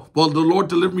you know, well, the Lord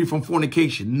delivered me from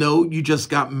fornication. No, you just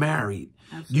got married.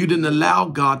 Absolutely. You didn't allow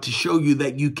God to show you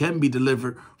that you can be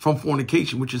delivered from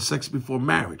fornication, which is sex before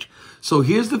marriage. So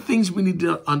here's the things we need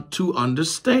to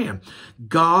understand.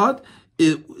 God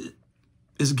is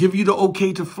giving you the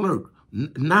okay to flirt,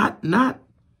 not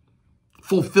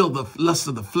fulfill the lust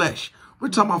of the flesh. We're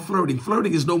talking about flirting.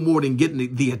 Flirting is no more than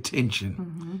getting the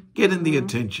attention, getting the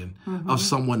attention of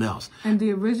someone else. And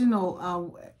the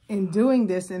original, in doing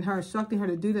this and her instructing her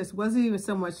to do this, wasn't even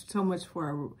so much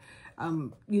for,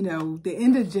 you know, the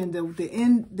end agenda. The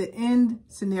end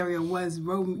scenario was,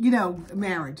 you know,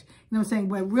 marriage. You know what I'm saying?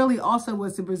 But really also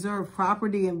was to preserve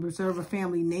property and preserve a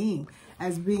family name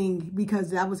as being,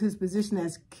 because that was his position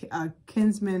as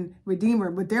kinsman redeemer.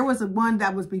 But there was one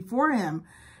that was before him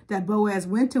that Boaz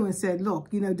went to and said, look,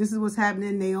 you know, this is what's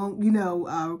happening. Naomi, you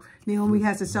know, Naomi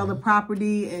has to sell the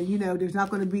property, and, you know, there's not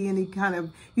going to be any kind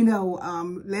of, you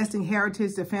know, lasting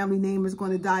heritage. The family name is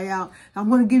going to die out. I'm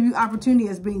going to give you opportunity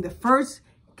as being the first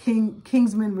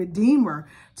kinsman redeemer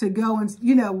to go and,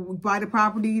 you know, buy the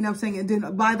property, you know what I'm saying? And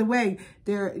then, by the way,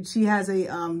 she has a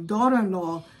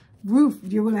daughter-in-law, Ruth.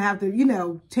 You're going to have to, you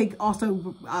know, take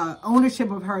also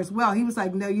ownership of her as well. He was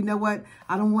like, no, you know what?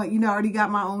 I don't want, you know, I already got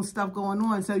my own stuff going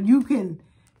on. So you can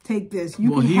take this.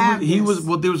 You can have this. There was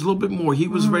a little bit more. He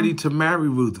was ready to marry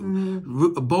Ruth.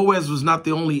 Boaz was not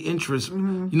the only interest.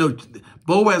 You know,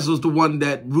 Boaz was the one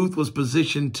that Ruth was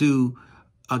positioned to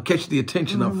catch the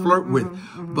attention of, flirt with.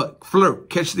 But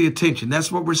catch the attention.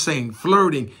 That's what we're saying.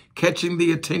 Flirting, catching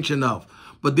the attention of.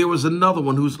 But there was another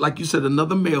one who's, like you said,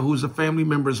 another male who's a family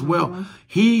member as well.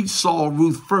 He saw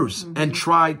Ruth first and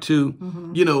tried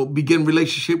to, you know, begin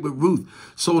relationship with Ruth.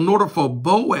 So in order for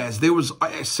Boaz, there was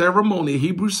a ceremony, a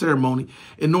Hebrew ceremony,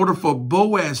 in order for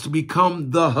Boaz to become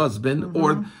the husband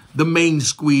or the main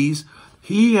squeeze,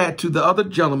 he had to, the other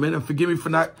gentleman, and forgive me for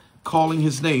not calling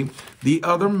his name, the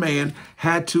other man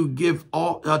had to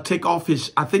take off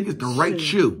his, I think it's the right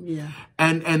shoe,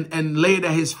 and lay it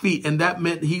at his feet, and that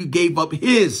meant he gave up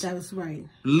his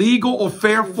legal or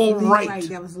fearful right.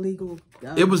 That was legal.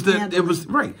 It was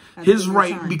right. His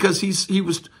right, because he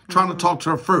was trying to talk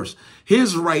to her first.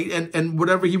 His right, and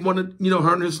whatever he wanted, you know,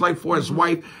 her in his life for his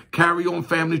wife, carry on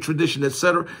family tradition,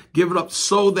 etc. Give it up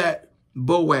so that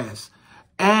Boaz.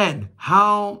 And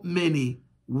how many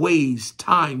ways,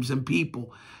 times, and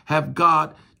people have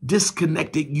God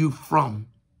disconnected you from,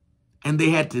 and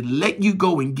they had to let you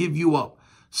go and give you up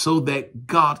so that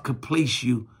God could place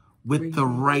you with the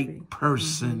right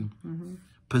person.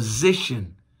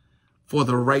 Position for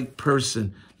the right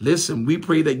person. Listen, we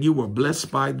pray that you were blessed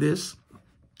by this.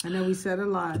 I know we said a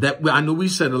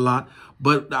lot.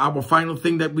 But our final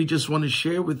thing that we just want to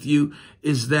share with you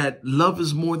is that love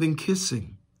is more than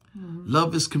kissing.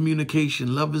 Love is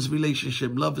communication. Love is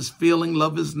relationship. Love is feeling.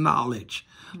 Love is knowledge.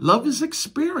 Love is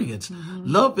experience.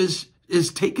 Love is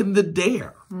taking the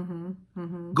dare,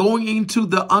 going into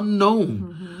the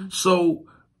unknown. So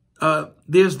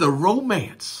there's the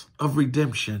romance of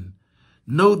redemption.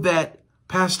 Know that,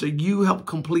 Pastor, you help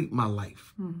complete my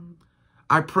life.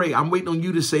 I pray. I'm waiting on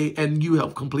you to say, and you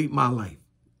help complete my life.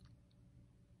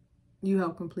 You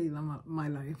help complete my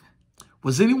life.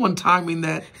 Was anyone timing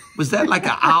that? Was that like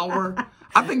an hour?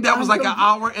 I think that was like an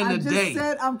hour and a day. I just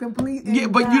said I'm complete in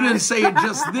God. But you didn't say it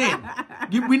just then.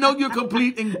 We know you're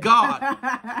complete in God.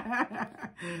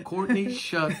 Courtney,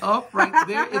 shut up right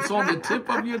there. It's on the tip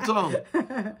of your tongue.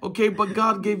 Okay, but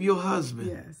God gave you a husband.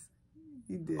 Yes,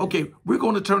 he did. Okay, we're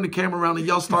going to turn the camera around and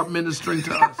y'all start ministering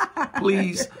to us.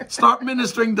 Please, start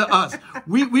ministering to us.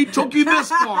 We took you this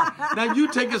far. Now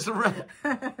you take us around.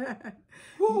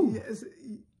 Woo.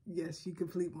 Yes, you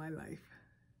complete my life.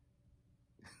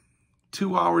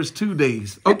 2 hours, 2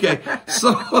 days. Okay,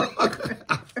 so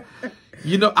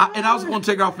You know, and I was going to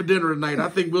take her out for dinner tonight. I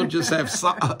think we'll just have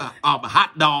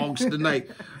hot dogs tonight.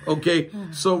 Okay.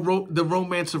 So the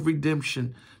romance of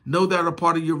redemption. Know that a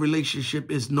part of your relationship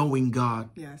is knowing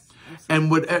God. Yes.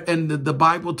 And the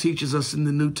Bible teaches us in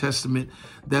the New Testament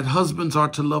that husbands are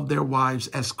to love their wives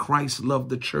as Christ loved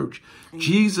the church. Amen.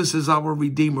 Jesus is our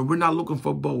Redeemer. We're not looking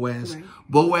for Boaz. Right.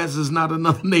 Boaz is not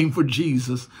another name for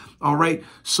Jesus. All right.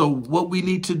 So what we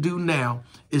need to do now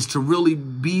is to really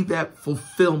be that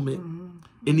fulfillment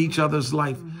in each other's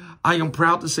life. I am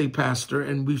proud to say, Pastor,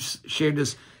 and we've shared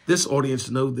this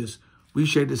audience know this. We've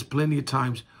shared this plenty of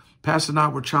times. Pastor and I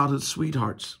were childhood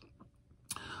sweethearts.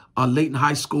 Late in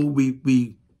high school,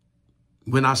 we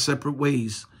went our separate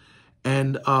ways.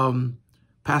 And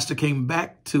Pastor came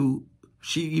back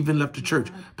she even left the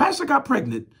church. Pastor got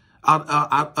pregnant out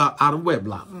of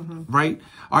wedlock, right?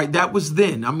 All right, that was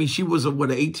then. I mean, she was an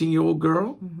 18-year-old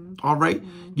girl, all right?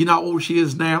 You know how old she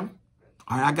is now?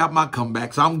 All right, I got my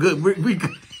comeback, so I'm good. We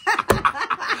good.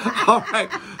 All right,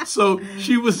 so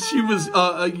she was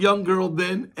a young girl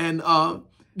then, and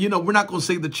you know, we're not going to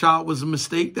say the child was a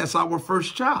mistake. That's our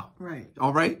first child. Right.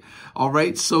 All right. All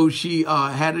right. So she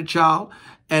had a child,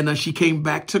 and she came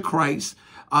back to Christ.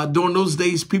 During those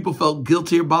days, people felt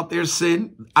guilty about their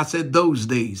sin. I said those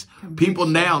days. Conviction. People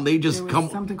now, they just come.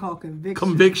 Something called conviction.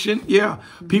 Conviction. Yeah.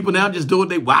 People now just do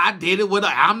it. Well, I did it with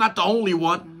her. I'm not the only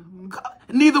one.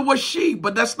 Neither was she.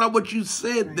 But that's not what you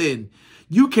said then.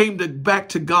 You came back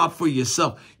to God for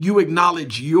yourself. You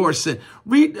acknowledge your sin.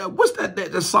 Read, what's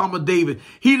the Psalm of David?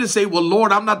 He didn't say, well,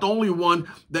 Lord, I'm not the only one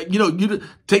that, you know,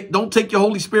 don't take your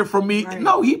Holy Spirit from me. Right.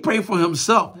 No, he prayed for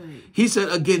himself. Right. He said,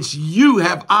 against you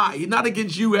have I, not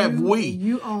against you have we.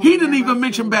 He didn't even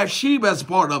mention Bathsheba as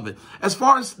part of it. As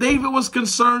far as David was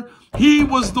concerned, he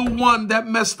was the one that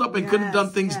messed up and could have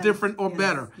done things different or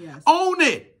better. Yes. Own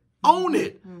it. Own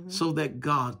it so that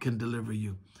God can deliver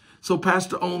you. So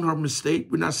Pastor owned her mistake.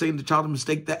 We're not saying the child a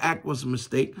mistake. The act was a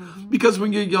mistake. Because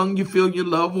when you're young, you feel your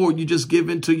love, or you just give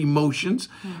into emotions,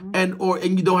 and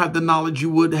you don't have the knowledge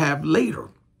you would have later.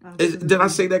 Did I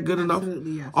say that good enough?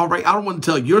 Absolutely, yes. All right. I don't want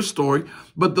to tell your story,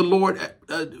 but the Lord,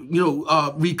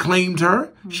 reclaimed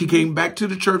her. She came back to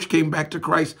the church, came back to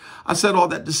Christ. I said all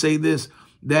that to say this,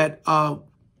 that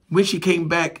when she came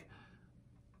back,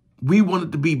 we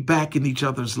wanted to be back in each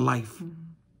other's life.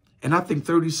 And I think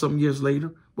 30-some years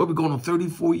later, we're going on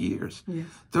 34 years. Yes.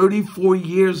 34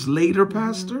 years later,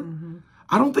 Pastor,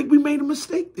 I don't think we made a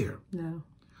mistake there. No.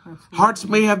 Absolutely. Hearts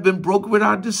may have been broken with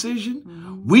our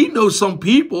decision. We know some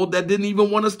people that didn't even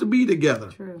want us to be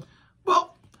together. True.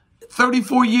 Well,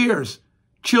 34 years,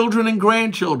 children and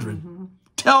grandchildren.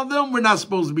 Tell them we're not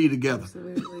supposed to be together.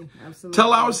 Absolutely. Absolutely.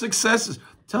 Tell our successes.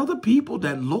 Tell the people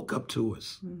that look up to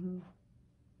us.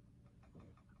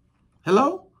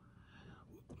 Hello?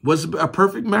 Was it a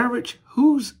perfect marriage?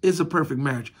 Whose is a perfect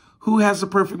marriage? Who has a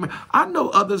perfect marriage? I know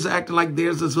others acting like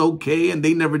theirs is okay and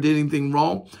they never did anything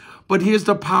wrong. But here's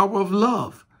the power of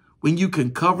love. When you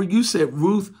can cover, you said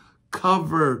Ruth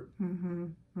covered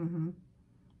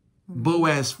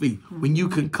Boaz's feet. When you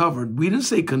can cover, we didn't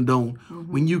say condone.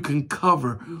 When you can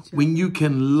cover, when you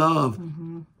can love,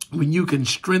 when you can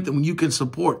strengthen, when you can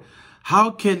support.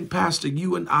 How can, Pastor,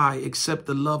 you and I accept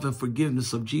the love and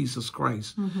forgiveness of Jesus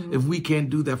Christ if we can't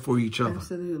do that for each other?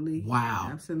 Absolutely. Wow.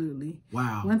 Absolutely.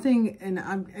 Wow. One thing, and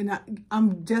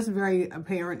I'm just very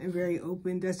apparent and very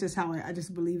open. That's just how I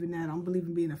just believe in that. I don't believe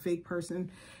in being a fake person.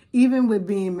 Even with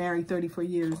being married 34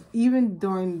 years, even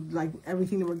during like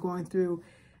everything that we're going through,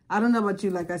 I don't know about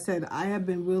you. Like I said, I have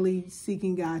been really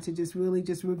seeking God to just really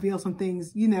just reveal some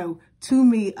things, you know, to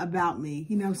me about me,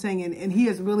 you know what I'm saying? And he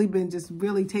has really been just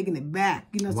really taking it back,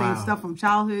 you know, saying stuff from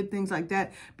childhood, things like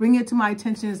that. Bring it to my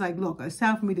attention. It's like, look, it's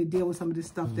time for me to deal with some of this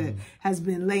stuff that has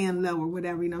been laying low or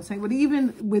whatever, you know what I'm saying? But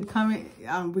even with coming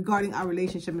regarding our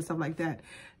relationship and stuff like that,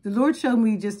 the Lord showed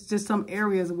me just some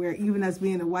areas where even as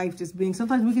being a wife,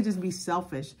 sometimes we could just be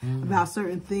selfish about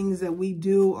certain things that we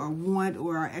do or want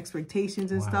or our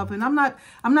expectations and stuff. And I'm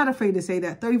not afraid to say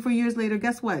that 34 years later,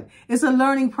 guess what? It's a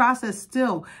learning process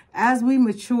still. As we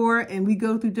mature and we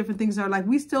go through different things in our life,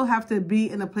 we still have to be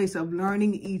in a place of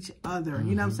learning each other.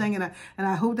 You know what I'm saying? And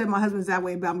I hope that my husband's that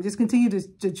way about me. Just continue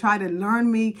to try to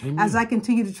learn me as I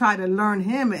continue to try to learn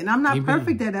him. And I'm not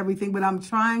perfect at everything, but I'm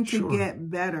trying to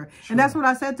get better. And that's what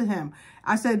I said to him.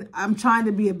 I said, I'm trying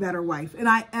to be a better wife. And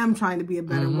I am trying to be a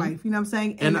better wife. You know what I'm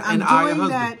saying? And I'm doing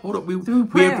that. Hold up. We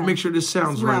have to make sure this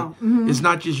sounds right. It's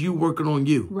not just you working on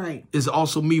you. Right. It's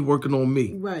also me working on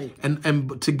me. Right.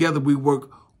 And together we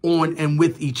work on and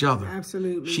with each other.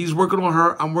 Absolutely. She's working on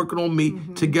her. I'm working on me.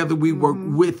 Together we work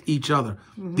with each other.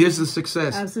 There's a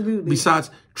success. Absolutely. Besides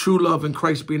true love and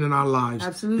Christ being in our lives.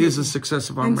 Absolutely. There's a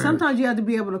success of our marriage. And sometimes you have to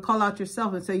be able to call out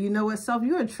yourself and say, you know what, self,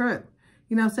 you're a trip.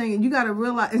 You know what I'm saying? And you got to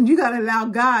realize, and you got to allow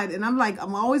God. And I'm like,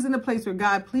 I'm always in a place where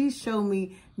God, please show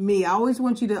me me. I always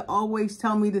want you to always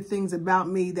tell me the things about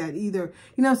me that either,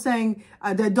 you know what I'm saying,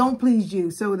 that don't please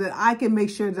you, so that I can make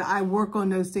sure that I work on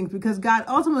those things. Because God,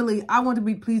 ultimately, I want to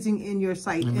be pleasing in your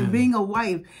sight. Amen. And being a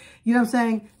wife, you know what I'm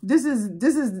saying? This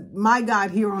is my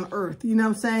God here on earth. You know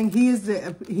what I'm saying? He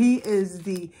is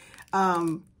the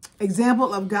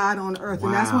example of God on earth. Wow.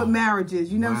 And that's what marriage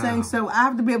is. You know what I'm saying? So I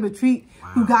have to be able to treat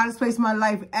who God has placed in my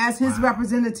life as his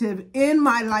representative in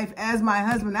my life as my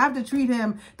husband. I have to treat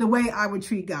him the way I would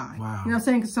treat God. Wow. You know what I'm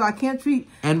saying? So I can't treat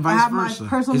and vice versa. My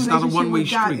personal it's relationship not a one-way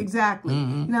with God. Street. Exactly. You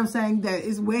know what I'm saying? That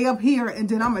is way up here, and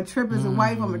then I'm a trip as a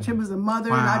wife, I'm a trip as a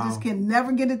mother, and I just can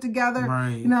never get it together.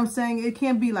 Right. You know what I'm saying? It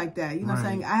can't be like that. You know what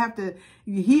I'm saying?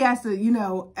 He has to, you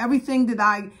know, everything that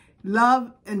I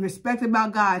love and respect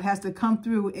about God has to come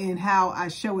through in how I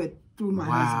show it through my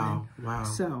husband. Wow.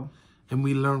 So. And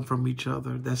we learn from each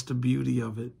other. That's the beauty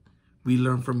of it. We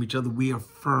learn from each other. We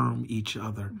affirm each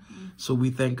other. So we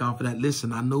thank God for that.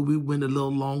 Listen, I know we went a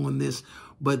little long on this,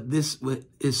 but this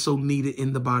is so needed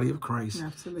in the body of Christ.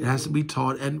 Absolutely. It has to be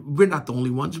taught. And we're not the only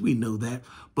ones. We know that.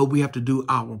 But we have to do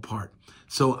our part.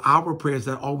 So our prayers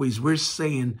that always we're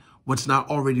saying what's not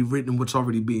already written, what's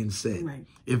already being said. Right.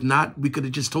 If not, we could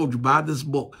have just told you, buy this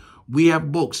book. We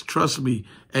have books, trust me.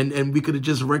 And we could have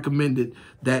just recommended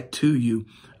that to you.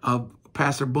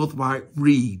 Pastor, both of I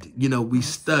read, you know, we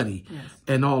study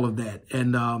and all of that.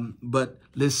 And but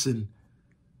listen,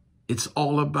 it's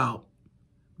all about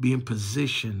being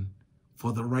positioned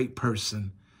for the right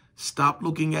person. Stop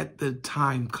looking at the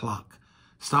time clock.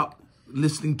 Stop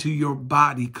listening to your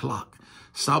body clock.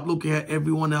 Stop looking at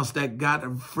everyone else that got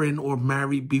a friend or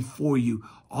married before you.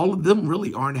 All of them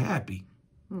really aren't happy.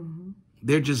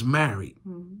 They're just married.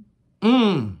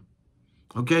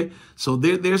 Okay, so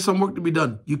there's some work to be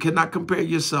done. You cannot compare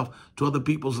yourself to other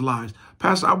people's lives.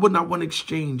 Pastor, I would not want to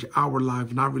exchange our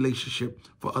life and our relationship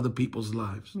for other people's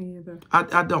lives. Me either.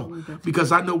 I don't,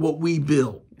 because I know what we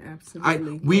build.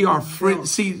 Absolutely. We are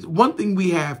friends. See, one thing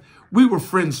we were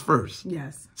friends first.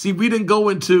 Yes. See, we didn't go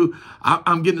into,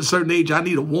 I'm getting a certain age, I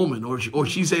need a woman, or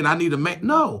she saying I need a man.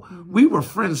 No, we were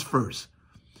friends first.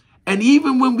 And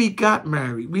even when we got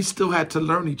married, we still had to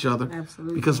learn each other.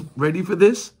 Absolutely. Because, ready for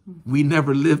this? We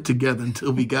never lived together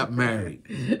until we got married.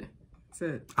 That's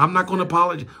it. I'm not going to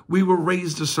apologize. We were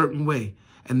raised a certain way.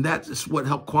 And that's what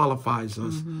helped qualifies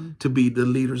us to be the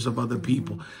leaders of other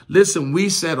people. Listen, we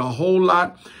said a whole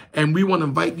lot, and we want to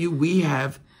invite you. We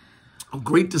have a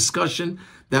great discussion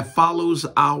that follows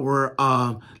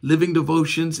our living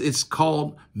devotions. It's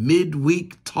called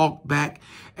Midweek Talk Back.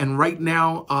 And right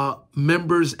now,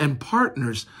 members and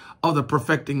partners of the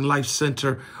Perfecting Life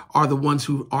Center are the ones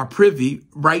who are privy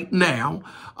right now.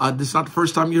 This is not the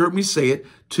first time you heard me say it,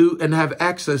 and have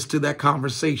access to that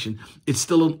conversation. It's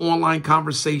still an online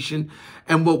conversation.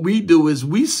 And what we do is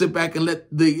we sit back and let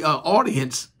the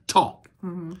audience talk.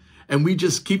 And we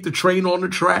just keep the train on the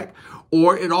track.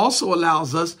 Or it also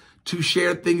allows us to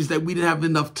share things that we didn't have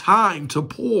enough time to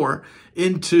pour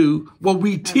into what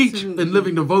we teach in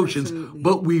Living Devotions,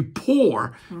 but we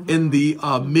pour in the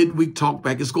midweek talk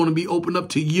back. It's going to be open up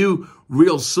to you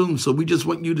real soon. So we just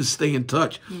want you to stay in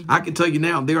touch. I can tell you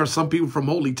now, there are some people from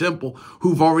Holy Temple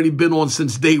who've already been on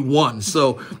since day one.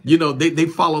 So, you know, they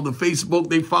follow the Facebook,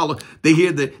 they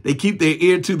hear that they keep their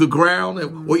ear to the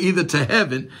ground or either to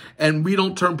heaven, and we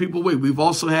don't turn people away. We've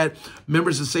also had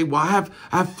members that say, well, I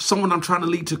have someone I'm trying to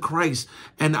lead to Christ,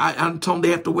 and I'm telling them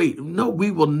they have to wait. No,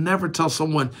 we will never tell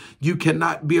someone you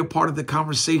cannot be a part of the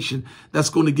conversation that's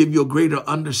going to give you a greater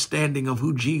understanding of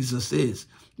who Jesus is.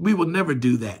 We will never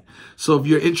do that. So if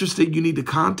you're interested, you need to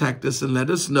contact us and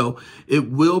let us know.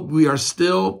 We are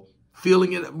still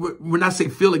feeling it. We're not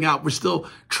saying feeling out. We're still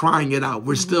trying it out.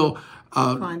 We're still,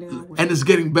 and it's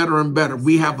getting better and better.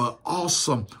 We have an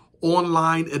awesome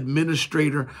online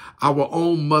administrator, our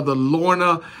own mother,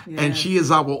 Lorna, and she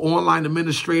is our online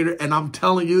administrator. And I'm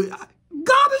telling you,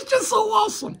 God is just so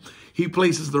awesome. He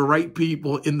places the right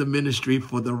people in the ministry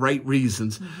for the right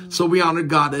reasons. So we honor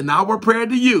God. And our prayer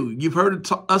to you, you've heard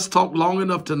us talk long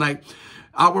enough tonight.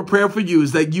 Our prayer for you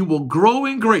is that you will grow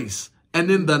in grace and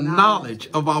in the knowledge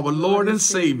of our Lord and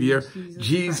Savior,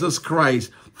 Jesus Christ.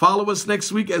 Follow us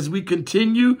next week as we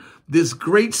continue this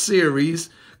great series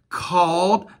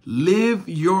called Live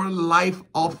Your Life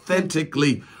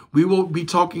Authentically. We will be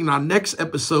talking in our next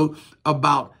episode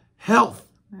about health.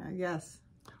 Yes.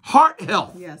 Heart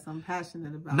health. Yes, I'm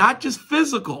passionate about Not just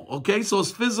physical, okay? So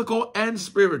it's physical and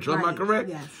spiritual. Am I correct?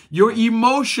 Yes. Your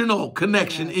emotional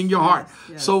connection in your heart.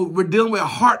 Yes. So we're dealing with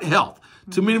heart health.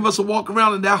 Too many of us will walk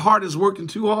around and that heart is working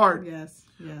too hard. Yes.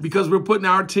 Yes. Because we're putting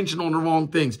our attention on the wrong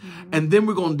things. And then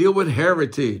we're going to deal with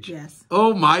heritage. Yes.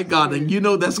 Oh, my God. And you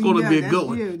know that's going to be a good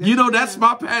one. You know that's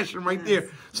my passion right there.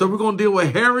 So we're going to deal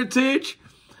with heritage.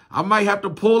 I might have to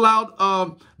pull out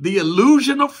the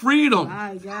illusion of freedom.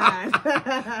 My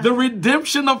God. The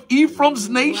redemption of Ephraim's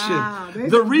nation. Wow,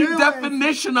 the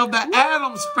redefinition of the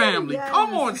Adams family. Yes.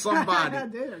 Come on, somebody.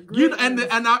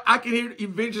 I can hear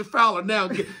Evangelist Fowler now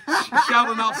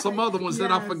shouting out some other ones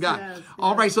that I forgot. Yes.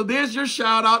 All right, so there's your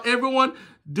shout out. Everyone,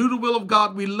 do the will of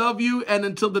God. We love you. And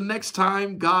until the next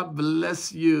time, God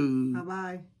bless you.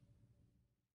 Bye-bye.